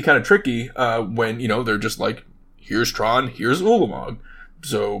 It can be kind of tricky when, they're just like, here's Tron, here's Ulamog.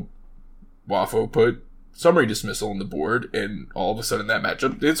 So Wafo put summary dismissal on the board, and all of a sudden that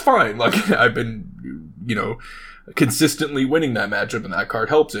matchup, it's fine. Like, I've been, consistently winning that matchup, and that card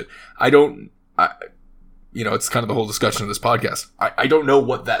helps it. It's kind of the whole discussion of this podcast. I don't know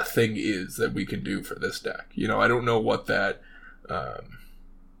what that thing is that we can do for this deck. I don't know what that,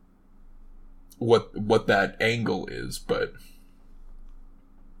 what that angle is, but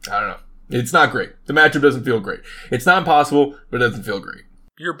I don't know. It's not great. The matchup doesn't feel great. It's not impossible, but it doesn't feel great.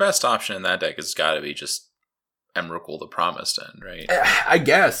 Your best option in that deck has got to be just Emrakul the Promised End, right? I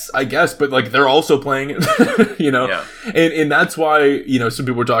guess, but like they're also playing it, Yeah. And that's why, some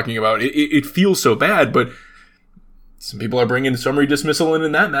people were talking about it feels so bad, but some people are bringing summary dismissal in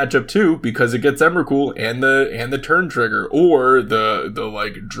that matchup too, because it gets Emrakul and the turn trigger, or the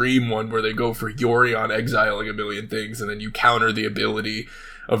like dream one where they go for Yorion exiling a million things, and then you counter the ability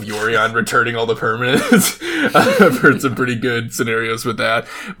of Yorion returning all the permanents. I've heard some pretty good scenarios with that.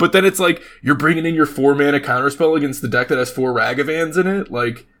 But then it's like, you're bringing in your 4-mana counterspell against the deck that has 4 Ragavans in it.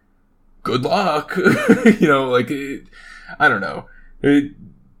 Like, good luck. I don't know. It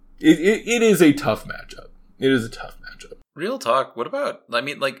is a tough matchup. It is a tough matchup. Real talk, what about,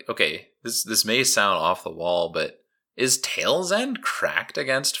 okay, this may sound off the wall, but is Tail's End cracked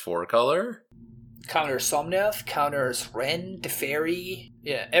against 4-color? Counters Somnath, counters Ren, Teferi,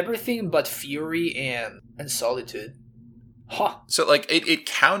 everything but Fury and Solitude. Huh. So, it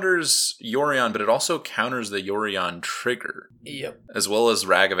counters Yorion, but it also counters the Yorion trigger. Yep. As well as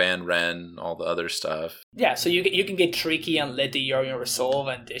Ragavan, Ren, all the other stuff. Yeah, so you can get tricky and let the Yorion resolve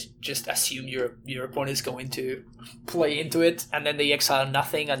and just assume your opponent is going to play into it, and then they exile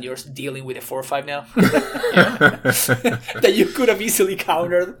nothing, and you're dealing with a 4/5 now. That you could have easily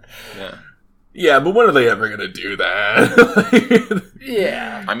countered. Yeah. Yeah, but when are they ever going to do that?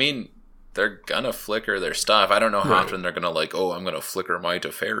 Yeah. I mean, they're going to flicker their stuff. I don't know how often they're going to I'm going to flicker my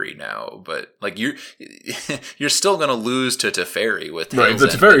Teferi now. But, you're still going to lose to Teferi with Tails. Right, the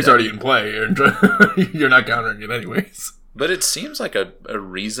Teferi's already in play. You're not countering it anyways. But it seems like a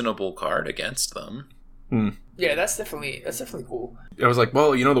reasonable card against them. Yeah, that's definitely cool. I was like,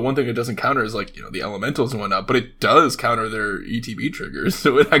 well, the one thing it doesn't counter is the elementals and whatnot, but it does counter their ETB triggers.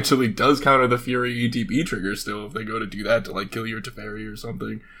 So it actually does counter the Fury ETB triggers still if they go to do that to kill your Teferi or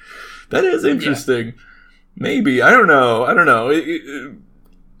something. That is interesting. Yeah. Maybe. I don't know.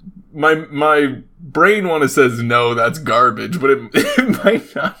 My brain says no, that's garbage, but it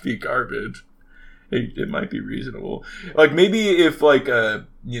might not be garbage. It might be reasonable. Maybe if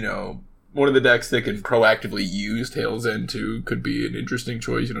one of the decks that can proactively use Tail's End too could be an interesting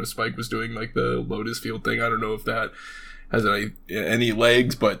choice. Spike was doing the Lotus Field thing. I don't know if that has any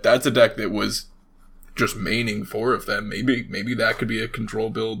legs, but that's a deck that was just maining 4 of them. Maybe that could be a control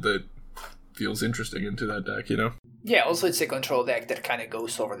build that feels interesting into that deck, Yeah, also it's a control deck that kind of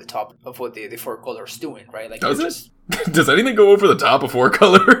goes over the top of what the 4-color's doing, right? Does it? Does anything go over the top of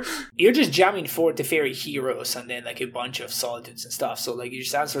 4-color? You're just jamming 4 Teferi heroes and then a bunch of Solitudes and stuff. So you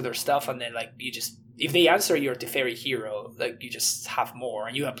just answer their stuff, and then if they answer your Teferi hero, you just have more,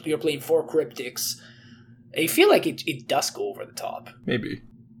 and you're playing 4 Cryptics. I feel like it does go over the top. Maybe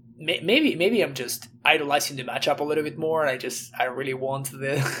I'm just idolizing the matchup a little bit more, and I really want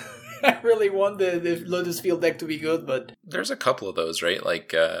the I really want the Lotus Field deck to be good, but there's a couple of those, right?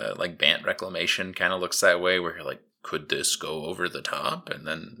 Like Bant Reclamation kind of looks that way, where you're like, could this go over the top? And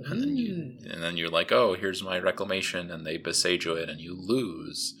then you're like, oh, here's my Reclamation, and they Besage it, and you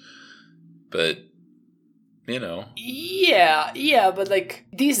lose. But yeah, but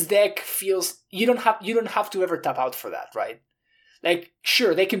this deck feels you don't have to ever tap out for that, right?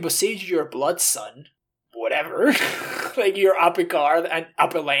 Sure, they can Besage your Blood Sun, whatever. You're up a card and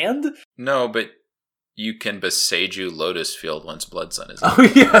up a land. No, but you can Besage you Lotus Field once Blood Sun is. Oh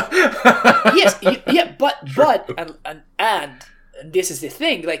yeah. Yes, but and this is the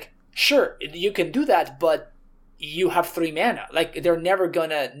thing. Sure, you can do that, but you have 3 mana. They're never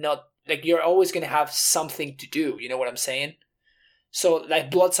gonna not. You're always gonna have something to do. You know what I'm saying? So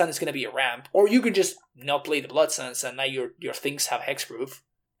Blood Sun is gonna be a ramp, or you can just not play the Blood Suns, and now your things have hexproof.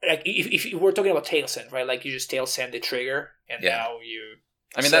 If we're talking about Tail Send, right? You just Tail Send the trigger, and now you.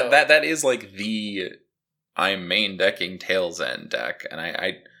 I mean, that is the I'm main decking Tail's End deck, and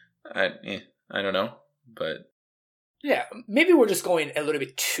I don't know, but yeah, maybe we're just going a little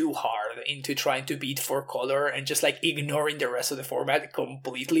bit too hard into trying to beat 4-color and just ignoring the rest of the format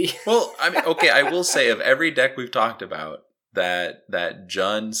completely. Well, I mean, okay, I will say of every deck we've talked about, that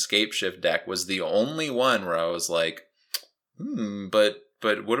Jund Scapeshift deck was the only one where I was like, but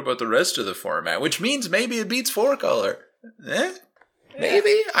what about the rest of the format? Which means maybe it beats 4-color.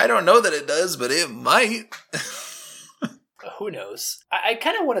 Maybe. I don't know that it does, but it might. Who knows? I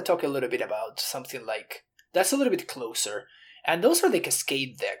kind of want to talk a little bit about something like that's a little bit closer, and those are the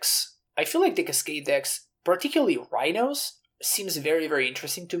Cascade decks. I feel like the Cascade decks, particularly Rhinos, seems very, very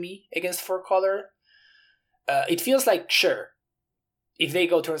interesting to me against 4-color. It feels like, sure, if they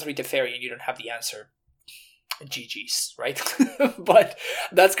go turn 3 Teferi and you don't have the answer, GG's, right? But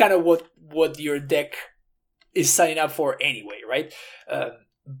that's kind of what your deck is signing up for anyway, right?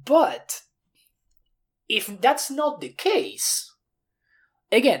 But if that's not the case,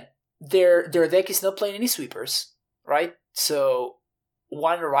 again, their deck is not playing any sweepers, right? So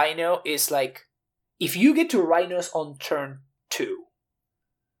one Rhino is like, if you get to Rhinos on turn 2,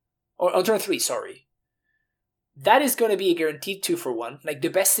 or on turn 3, sorry, that is going to be a guaranteed 2-for-1. Like, the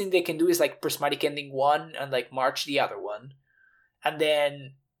best thing they can do is like Prismatic Ending 1 and like March the other one. And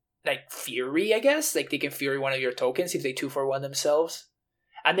then like Fury, I guess. Like, they can Fury one of your tokens if they 2-for-1 themselves.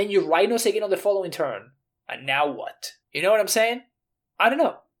 And then you Rhinos again on the following turn. And now what? You know what I'm saying? I don't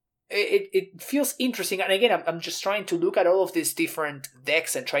know. It feels interesting. And again, I'm just trying to look at all of these different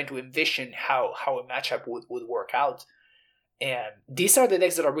decks and trying to envision how a matchup would work out. And these are the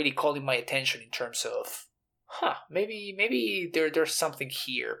decks that are really calling my attention in terms of, maybe there's something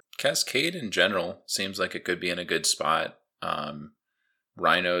here. Cascade in general seems like it could be in a good spot.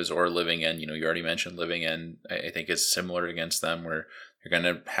 Rhinos or Living End, you already mentioned Living End, I think is similar against them, where you're going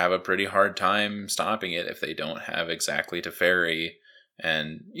to have a pretty hard time stopping it if they don't have exactly Teferi.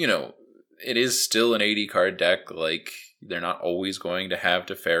 And, it is still an 80 card deck. Like, they're not always going to have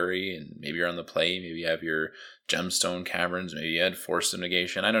Teferi, and maybe you're on the play, maybe you have your Gemstone Caverns, maybe you had Force of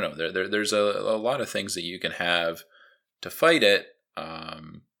Negation. I don't know. There's a lot of things that you can have to fight it.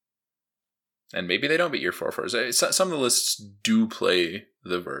 And maybe they don't beat your 4/4s. Some of the lists do play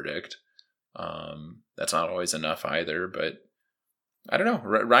the Verdict. That's not always enough either, but I don't know.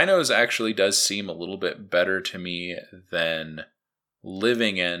 Rhinos actually does seem a little bit better to me than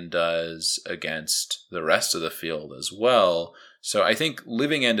Living End does against the rest of the field as well. So I think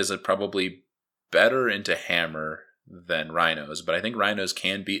Living End is probably better into Hammer than Rhinos, but I think Rhinos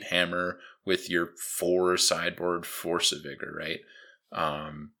can beat Hammer with your 4 sideboard Force of Vigor, right?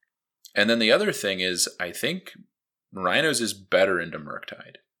 And then the other thing is, I think Rhinos is better into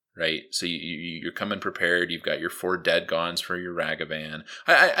Murktide, right? So you're coming prepared. You've got your 4 Dead Gones for your Ragavan.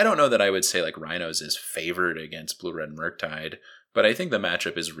 I don't know that I would say like Rhinos is favored against Blue-Red Murktide, but I think the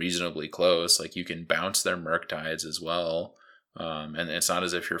matchup is reasonably close. Like, you can bounce their Murktides as well. And it's not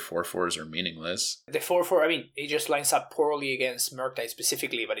as if your 4/4s are meaningless. The 4/4, I mean, it just lines up poorly against Murktide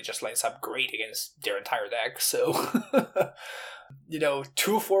specifically, but it just lines up great against their entire deck. So,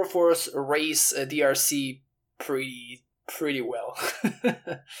 2 4/4s raise a DRC pretty well.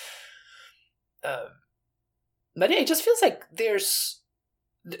 But yeah, it just feels like there's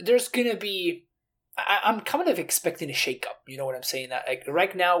gonna be. I'm kind of expecting a shakeup. You know what I'm saying? Like,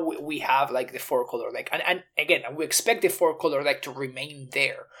 right now we have like the 4-color deck, and again, we expect the 4-color deck to remain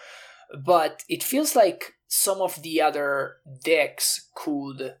there. But it feels like some of the other decks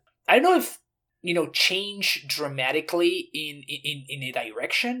could, I don't know if change dramatically in a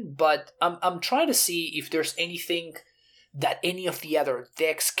direction, but I'm trying to see if there's anything that any of the other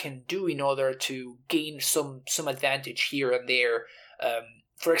decks can do in order to gain some advantage here and there.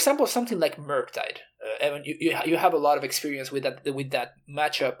 For example, something like Murktide. Evan, you have a lot of experience with that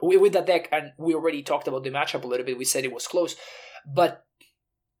matchup, with that deck, and we already talked about the matchup a little bit. We said it was close, but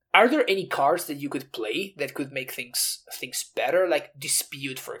are there any cards that you could play that could make things better? Like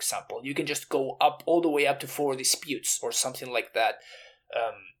Dispute, for example. You can just go up all the way up to 4 Disputes or something like that.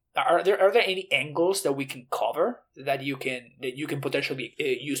 Are there any angles that we can cover that you can potentially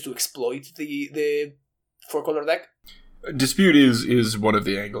use to exploit the 4-color deck? Dispute is one of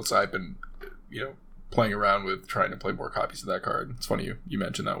the angles I've been, playing around with, trying to play more copies of that card. It's funny you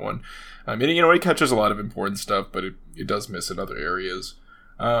mentioned that one. It catches a lot of important stuff, but it does miss in other areas.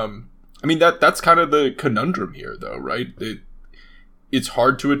 That's kind of the conundrum here, though, right? It's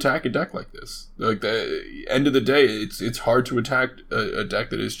hard to attack a deck like this. Like, the end of the day, it's hard to attack a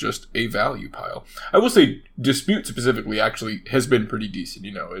deck that is just a value pile. I will say Dispute specifically actually has been pretty decent.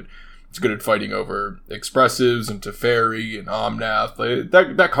 It's good at fighting over Expressives and Teferi and Omnath.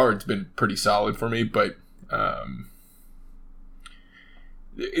 That card's been pretty solid for me, but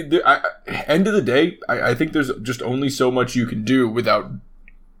end of the day, I think there's just only so much you can do without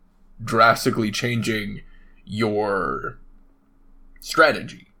drastically changing your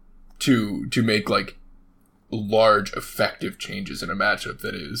strategy to make like large effective changes in a matchup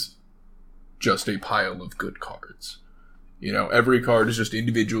that is just a pile of good cards. Every card is just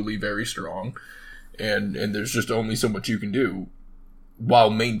individually very strong, and there's just only so much you can do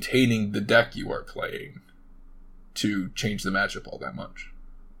while maintaining the deck you are playing. to change the matchup all that much.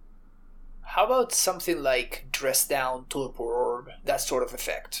 How about something like Dress Down, Torpor Orb, that sort of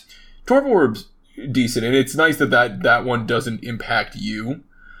effect? Torpor Orb's decent, and it's nice that one doesn't impact you.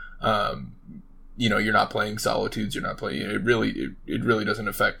 You're not playing Solitudes, you're not playing... It really doesn't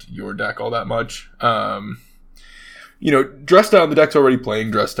affect your deck all that much. Dress Down, the deck's already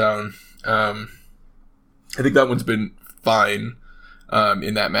playing Dress Down. I think that one's been fine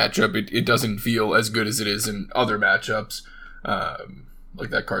in that matchup. It doesn't feel as good as it is in other matchups. Like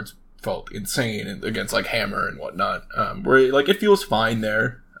that card's felt insane against like Hammer and whatnot. Where like it feels fine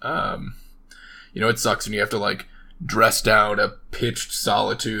there. It sucks when you have to like dress down a pitched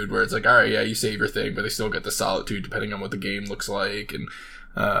Solitude where it's like, all right, yeah, you save your thing, but they still get the Solitude depending on what the game looks like. And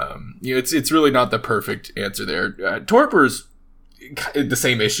it's really not the perfect answer there. Torpor's the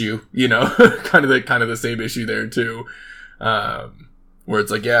same issue, kind of the same issue there too. Where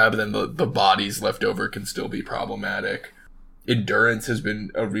it's like, yeah, but then the bodies left over can still be problematic. Endurance has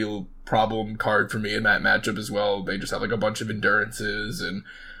been a real problem card for me in that matchup as well. They just have like a bunch of endurances, and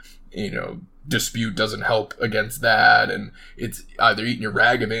Dispute doesn't help against that, and it's either eating your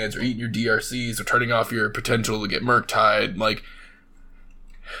Ragavans or eating your DRCs or turning off your potential to get Murktide. Like,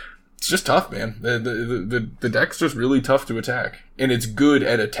 it's just tough, man. The deck's just really tough to attack, and it's good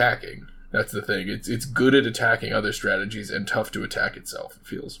at attacking. That's the thing. It's good at attacking other strategies and tough to attack itself, it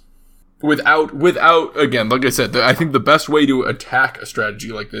feels. Without again, like I said, I think the best way to attack a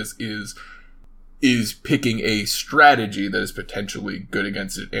strategy like this is picking a strategy that is potentially good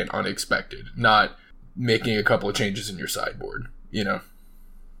against it and unexpected, not making a couple of changes in your sideboard,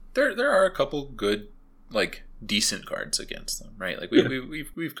 There are a couple good, like, decent cards against them, right? Like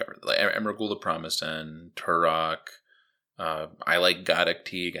we've covered like Emrakul the Promised End, Turok. I like Godok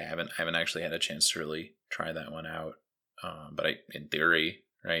Teague. I haven't actually had a chance to really try that one out. But in theory,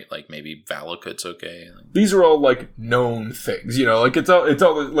 right? Like maybe Valakut's okay. These are all like known things, like it's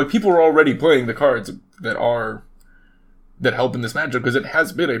all like people are already playing the cards that help in this matchup because it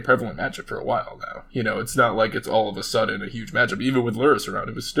has been a prevalent matchup for a while now. It's not like it's all of a sudden a huge matchup. Even with Lurrus around,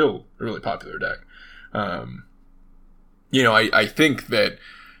 it was still a really popular deck. I think that,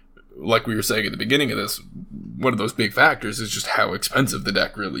 like we were saying at the beginning of this, one of those big factors is just how expensive the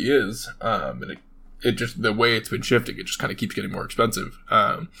deck really is. And it just, the way it's been shifting, it just kind of keeps getting more expensive.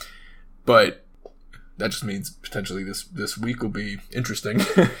 But that just means potentially this week will be interesting.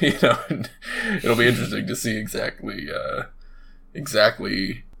 And it'll be interesting to see exactly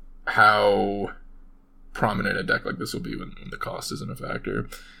how prominent a deck like this will be when the cost isn't a factor.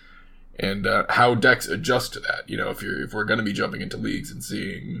 And how decks adjust to that. If we're going to be jumping into leagues and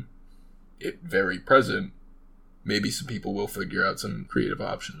seeing it very present, maybe some people will figure out some creative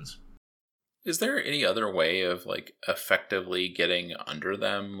options. Is there any other way of like effectively getting under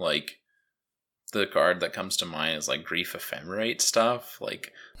them? Like the card that comes to mind is like Grief Ephemerate stuff.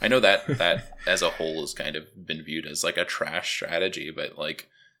 Like I know that as a whole has kind of been viewed as like a trash strategy, but like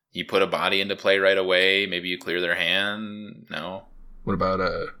you put a body into play right away, maybe you clear their hand. No. What about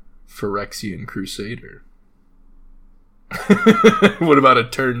a Phyrexian Crusader? What about a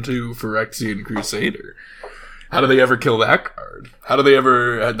turn 2 Phyrexian Crusader? How do they ever kill that card? How do they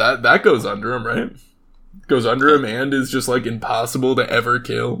ever... That goes under him, right? Goes under him and is just, like, impossible to ever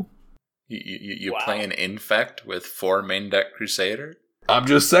kill. You play an Infect with 4 main deck Crusader? I'm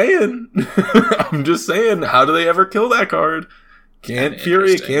just saying. How do they ever kill that card? Can't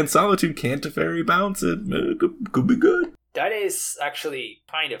Fury, can't Solitude, can't Teferi bounce it. Could be good. That is actually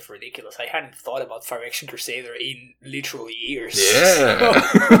kind of ridiculous. I hadn't thought about Phyrexian Crusader in literally years.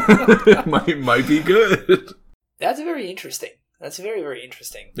 Yeah. might be good. That's very interesting. That's very, very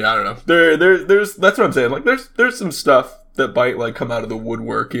interesting. Yeah, I don't know. There's that's what I'm saying. Like there's some stuff that might like come out of the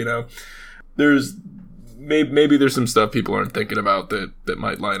woodwork, There's maybe there's some stuff people aren't thinking about that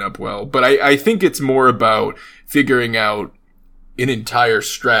might line up well. But I think it's more about figuring out an entire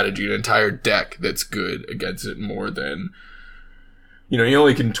strategy, an entire deck that's good against it more than, you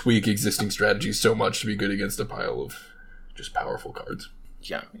only can tweak existing strategies so much to be good against a pile of just powerful cards.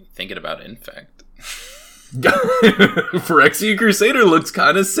 Yeah, thinking about Infect. Phyrexian Crusader looks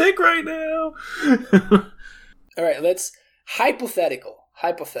kind of sick right now. All right, let's hypothetical,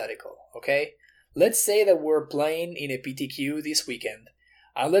 okay? Let's say that we're playing in a PTQ this weekend.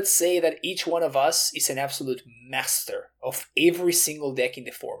 And let's say that each one of us is an absolute master of every single deck in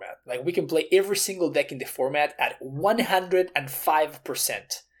the format. Like, we can play every single deck in the format at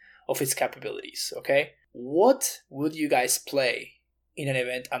 105% of its capabilities, okay? What would you guys play in an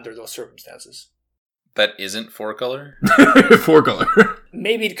event under those circumstances? That isn't 4-color? 4-color.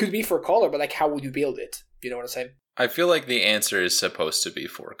 Maybe it could be 4-color, but like, how would you build it? You know what I'm saying? I feel like the answer is supposed to be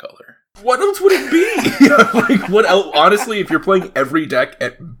 4-color. What else would it be? Like, what else? Honestly, if you're playing every deck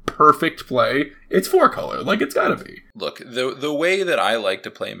at perfect play, it's 4-color. Like, it's gotta be. Look, the way that I like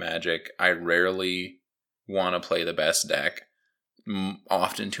to play Magic, I rarely want to play the best deck,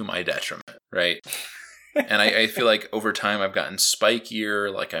 often to my detriment, right? And I feel like over time I've gotten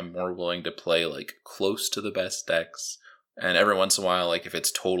spikier, like I'm more willing to play like close to the best decks. And every once in a while, like if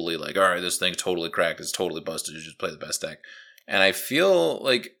it's totally like, all right, this thing's totally cracked, it's totally busted, you just play the best deck. And I feel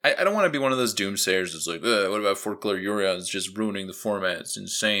like I don't want to be one of those doomsayers that's like, what about 4-color Urion? It's just ruining the format. It's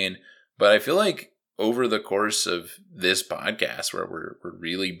insane. But I feel like over the course of this podcast where we're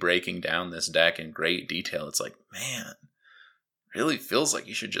really breaking down this deck in great detail, it's like, man, really feels like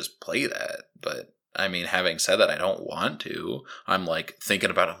you should just play that. But I mean, having said that, I don't want to. I'm like thinking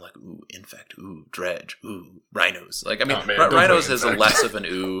about it. I'm like, ooh, Infect, ooh, Dredge, ooh, Rhinos. Like, I mean, Rhinos has a less of an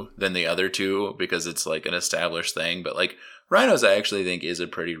ooh than the other two because it's like an established thing. But like, Rhinos, I actually think is a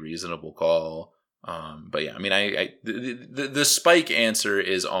pretty reasonable call. But yeah, I mean, the spike answer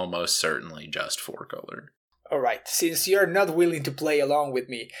is almost certainly just 4-color. All right, since you're not willing to play along with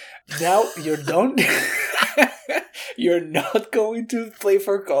me, now you're done. You're not going to play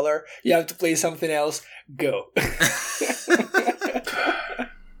 4-color. You have to play something else. Go.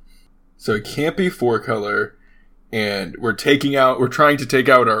 So it can't be 4-color, and we're trying to take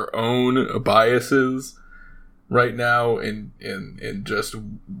out our own biases right now, and just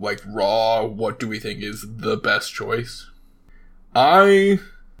like raw, what do we think is the best choice? I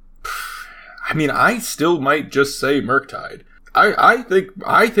mean, I still might just say Murktide. I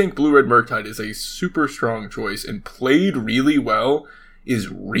think Blue-Red Murktide is a super strong choice, and played really well is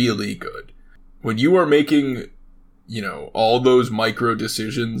really good. When you are making, all those micro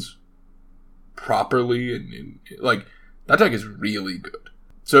decisions properly, and like, that deck is really good.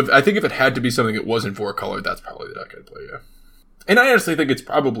 So I think if it had to be something that wasn't 4-color, that's probably the deck I'd play, yeah. And I honestly think it's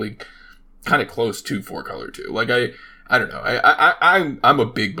probably kind of close to 4-color too. Like, I don't know. I'm a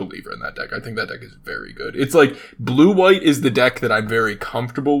big believer in that deck. I think that deck is very good. It's like blue-white is the deck that I'm very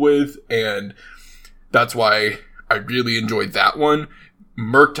comfortable with, and that's why I really enjoyed that one.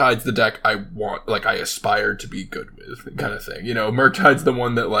 Murktide's the deck I want, like, I aspire to be good with, kind of thing. Murktide's the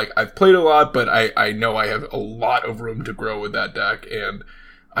one that, like, I've played a lot, but I know I have a lot of room to grow with that deck, and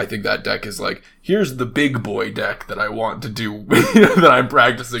I think that deck is like, here's the big boy deck that I want to do, that I'm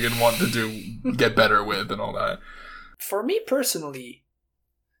practicing and want to get better with and all that. For me personally,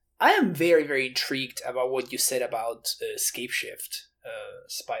 I am very, very intrigued about what you said about Scapeshift,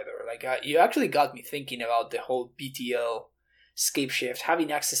 Spider. Like, you actually got me thinking about the whole BTL Scapeshift.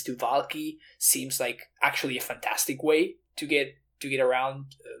 Having access to Valky seems like actually a fantastic way to get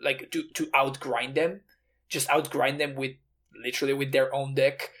around, like to outgrind them. Just outgrind them with their own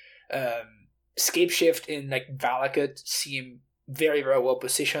deck. Scapeshift in like Valakut seem very, very well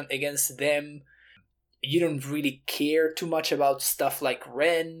positioned against them. You don't really care too much about stuff like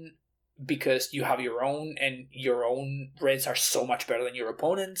Ren because you have your own, and your own Rens are so much better than your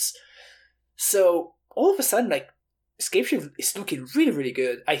opponents. So all of a sudden, like, Scapeshift is looking really, really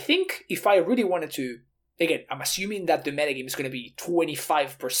good. I think if I really wanted to, again, I'm assuming that the metagame is going to be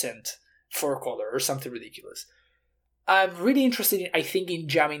 25% 4-color or something ridiculous. I'm really interested in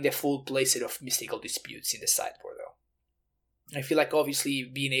jamming the full playset of Mystical Disputes in the sideboard, though. I feel like obviously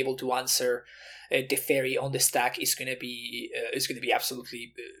being able to answer the fairy on the stack is going to be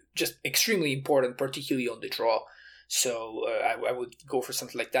absolutely just extremely important, particularly on the draw. So I would go for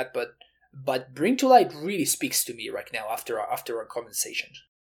something like that. But Bring to Light really speaks to me right now after our conversation.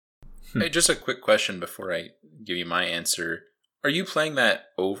 Hey, just a quick question before I give you my answer. Are you playing that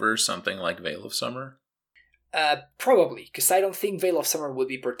over something like Veil of Summer? Probably, because I don't think Veil of Summer would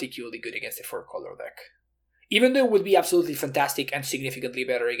be particularly good against a 4-color deck. Even though it would be absolutely fantastic and significantly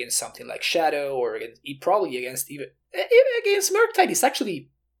better against something like Shadow, or probably against Murktide.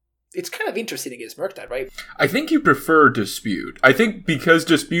 It's kind of interesting against Murktide, right? I think you prefer Dispute. I think because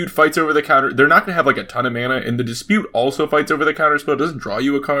Dispute fights over the counter, they're not going to have like a ton of mana, and the Dispute also fights over the counter spell. It doesn't draw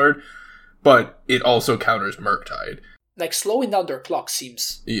you a card, but it also counters Murktide. Like, slowing down their clock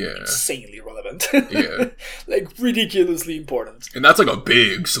seems insanely relevant. Yeah. Like, ridiculously important. And that's like a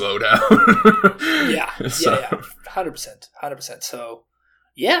big slowdown. Yeah. 100%. So,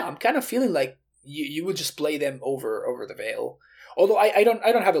 yeah, I'm kind of feeling like you would just play them over the Veil. Although I don't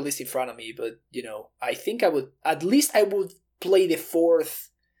have a list in front of me, but, I think I would play the 4th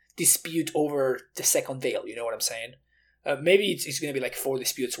Dispute over the 2nd Veil, you know what I'm saying? Maybe it's going to be like 4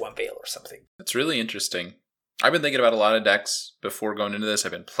 Disputes, 1 Veil or something. That's really interesting. I've been thinking about a lot of decks before going into this.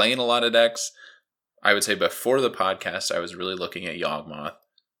 I've been playing a lot of decks. I would say before the podcast, I was really looking at Yawgmoth,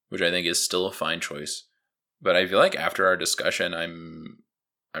 which I think is still a fine choice. But I feel like after our discussion,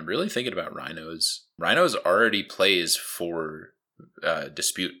 I'm really thinking about Rhinos. Rhinos already plays for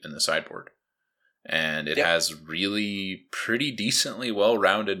Dispute in the sideboard. And it has really pretty decently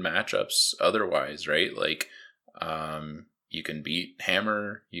well-rounded matchups otherwise, right? Like, you can beat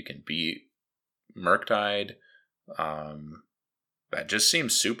Hammer, you can beat Murktide. That just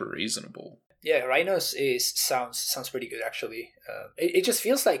seems super reasonable. Yeah, Rhinos sounds pretty good, actually. It just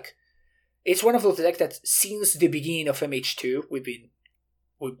feels like it's one of those decks that since the beginning of MH2 we've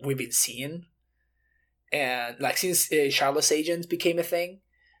been seeing, and like since Charlotte's Agent became a thing,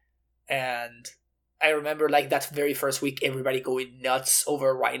 and I remember like that very first week everybody going nuts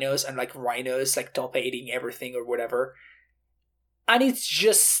over Rhinos and like Rhinos like top 8ing everything or whatever, and it's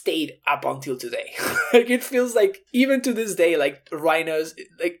just stayed up until today. Like it feels like even to this day, like Rhinos,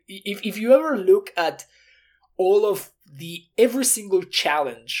 like if you ever look at all of every single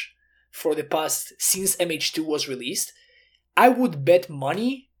challenge for the past since MH2 was released, I would bet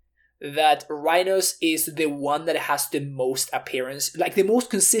money that Rhinos is the one that has the most appearance, like the most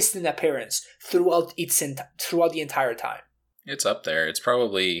consistent appearance throughout the entire time. It's up there. It's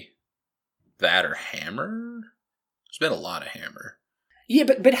probably that or Hammer. There's been a lot of Hammer. Yeah,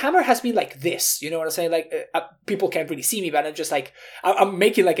 but Hammer has been like this. You know what I'm saying? Like people can't really see me, but I'm just like I'm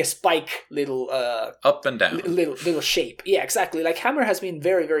making like a spike little up and down little shape. Yeah, exactly. Like Hammer has been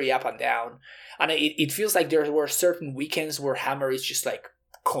very very up and down, and it feels like there were certain weekends where Hammer is just like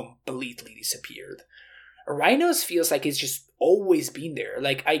completely disappeared. Rhinos feels like it's just always been there.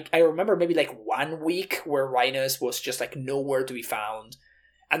 Like I remember maybe like 1 week where Rhinos was just like nowhere to be found,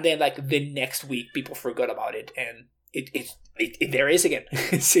 and then like the next week people forgot about it, and it there is again.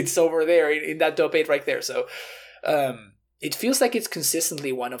 It's over there in that top 8 right there. So it feels like it's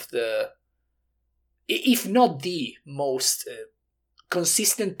consistently one of the, if not the most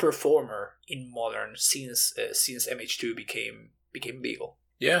consistent performer in Modern since MH2 became legal.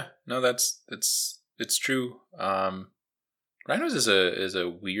 Yeah, no, it's true. Rhinos is a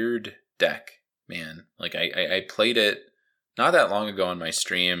weird deck, man. Like I played it not that long ago on my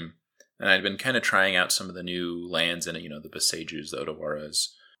stream, and I'd been kind of trying out some of the new lands in it, the Besejus, the Otawaras,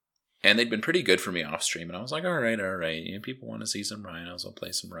 and they'd been pretty good for me off stream. And I was like, all right, people want to see some Rhinos, I'll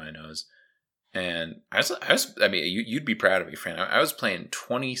play some Rhinos. And I was, I mean, you'd be proud of me, Fran. I was playing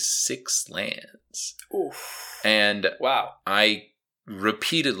 26 lands. Oof. And wow, I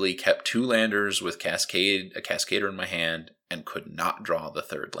repeatedly kept 2 landers with a Cascader in my hand, and could not draw the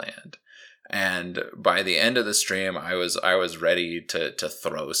 3rd land. And by the end of the stream, I was ready to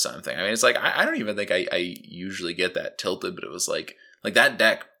throw something. I mean, it's like I don't even think I usually get that tilted, but it was like that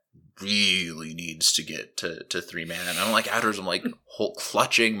deck really needs to get to 3 mana. And I'm like afterwards, I'm like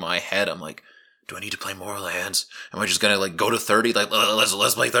clutching my head. I'm like, do I need to play more lands? Am I just gonna like go to 30? Like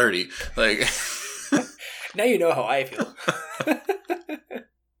let's play 30. Like now you know how I feel.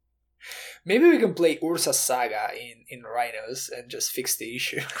 Maybe we can play Ursa Saga in Rhinos and just fix the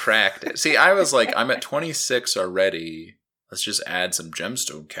issue. Cracked it. See, I was like, I'm at 26 already. Let's just add some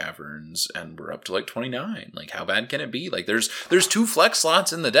Gemstone Caverns, and we're up to like 29. Like, how bad can it be? Like, there's 2 flex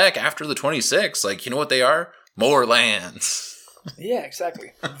slots in the deck after the 26. Like, you know what they are? More lands. Yeah,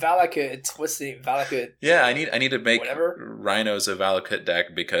 exactly. Valakut. What's the name? Valakut? Yeah, I need to make whatever. Rhinos a Valakut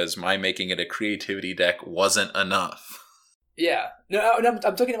deck because my making it a creativity deck wasn't enough. Yeah, no,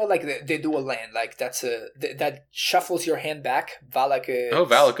 I'm talking about like the dual land, like that shuffles your hand back. Valakut. Oh,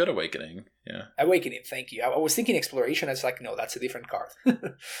 Valakut Awakening. Yeah, Awakening. Thank you. I was thinking Exploration. I was like, no, that's a different card.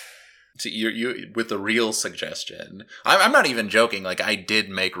 See, you with the real suggestion. I'm not even joking. Like I did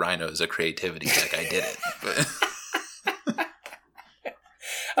make Rhinos a creativity deck. I did it. But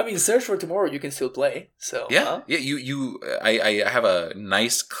I mean, Search for Tomorrow you can still play. So yeah, yeah. I have a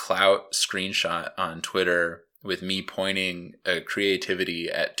nice clout screenshot on Twitter with me pointing a creativity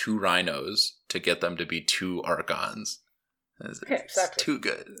at 2 Rhinos to get them to be 2 Archons. Yeah, exactly. It's too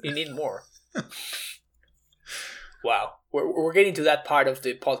good. You need more. Wow. We're getting to that part of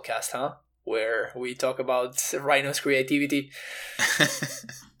the podcast, huh? Where we talk about Rhinos creativity.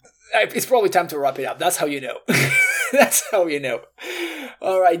 It's probably time to wrap it up. That's how you know. That's how you know.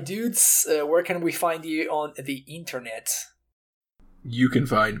 All right, dudes. Where can we find you on the internet? You can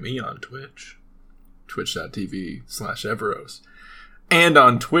find me on Twitch. Twitch.tv/Everos. And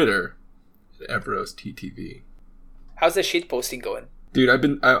on Twitter, EverosTTV. How's the shit posting going? Dude,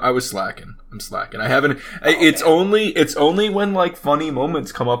 I was slacking. I'm slacking. I haven't. It's only when like funny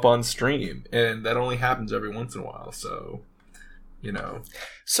moments come up on stream, and that only happens every once in a while. So,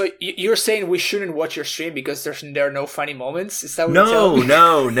 So you're saying we shouldn't watch your stream because there are no funny moments? Is that what you're telling me?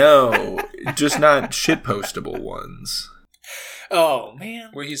 No. Just not shit postable ones. Oh, man.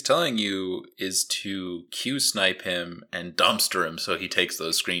 What he's telling you is to Q snipe him and dumpster him so he takes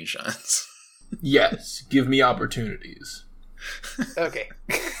those screenshots. Yes, give me opportunities. Okay.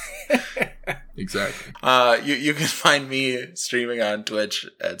 Exactly. You can find me streaming on Twitch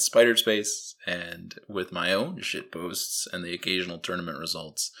at Spiderspace and with my own shit posts and the occasional tournament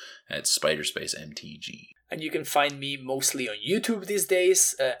results at Spiderspace MTG. And you can find me mostly on YouTube these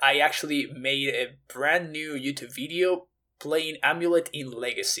days. I actually made a brand new YouTube video playing Amulet in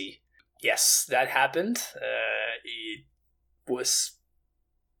Legacy. Yes, that happened. It was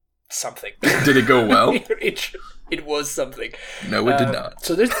something. Did it go well? It was something. No, it did not.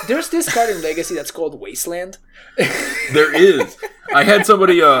 So there's this card in Legacy that's called Wasteland. There is. I had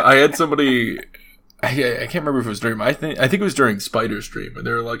somebody. I can't remember if it was during I think it was during Spider Stream, and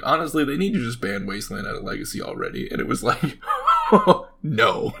they were like, honestly, they need to just ban Wasteland out of Legacy already. And it was like, no.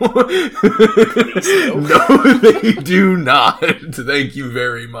 No, they do not. Thank you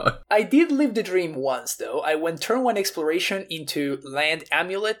very much. I did live the dream once, though. I went turn 1 exploration into land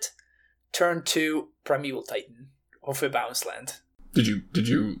Amulet, turn 2 Primeval Titan of a bounce land. Did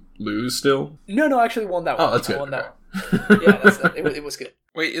you lose still? No, I actually won that one. Oh, that's good. I won that one. Yeah, it was good.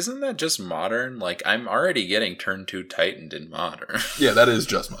 Wait, isn't that just Modern? Like, I'm already getting turn 2 Titaned in Modern. Yeah, that is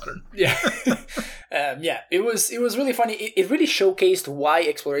just Modern. Yeah. It was really funny. It really showcased why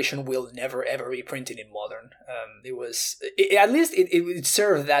exploration will never ever be printed in Modern. At least it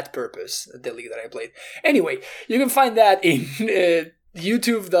served that purpose, the league that I played. Anyway, you can find that in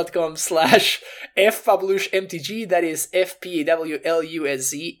youtube.com/fpablushmtg. That is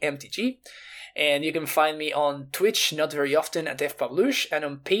FPAWLUSZ And you can find me on Twitch, not very often, at fpablush, and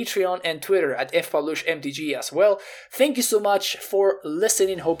on Patreon and Twitter at fpablushmtg as well. Thank you so much for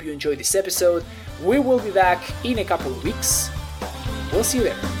listening. Hope you enjoyed this episode. We will be back in a couple of weeks. We'll see you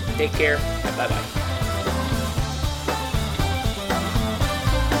there. Take care, and bye-bye.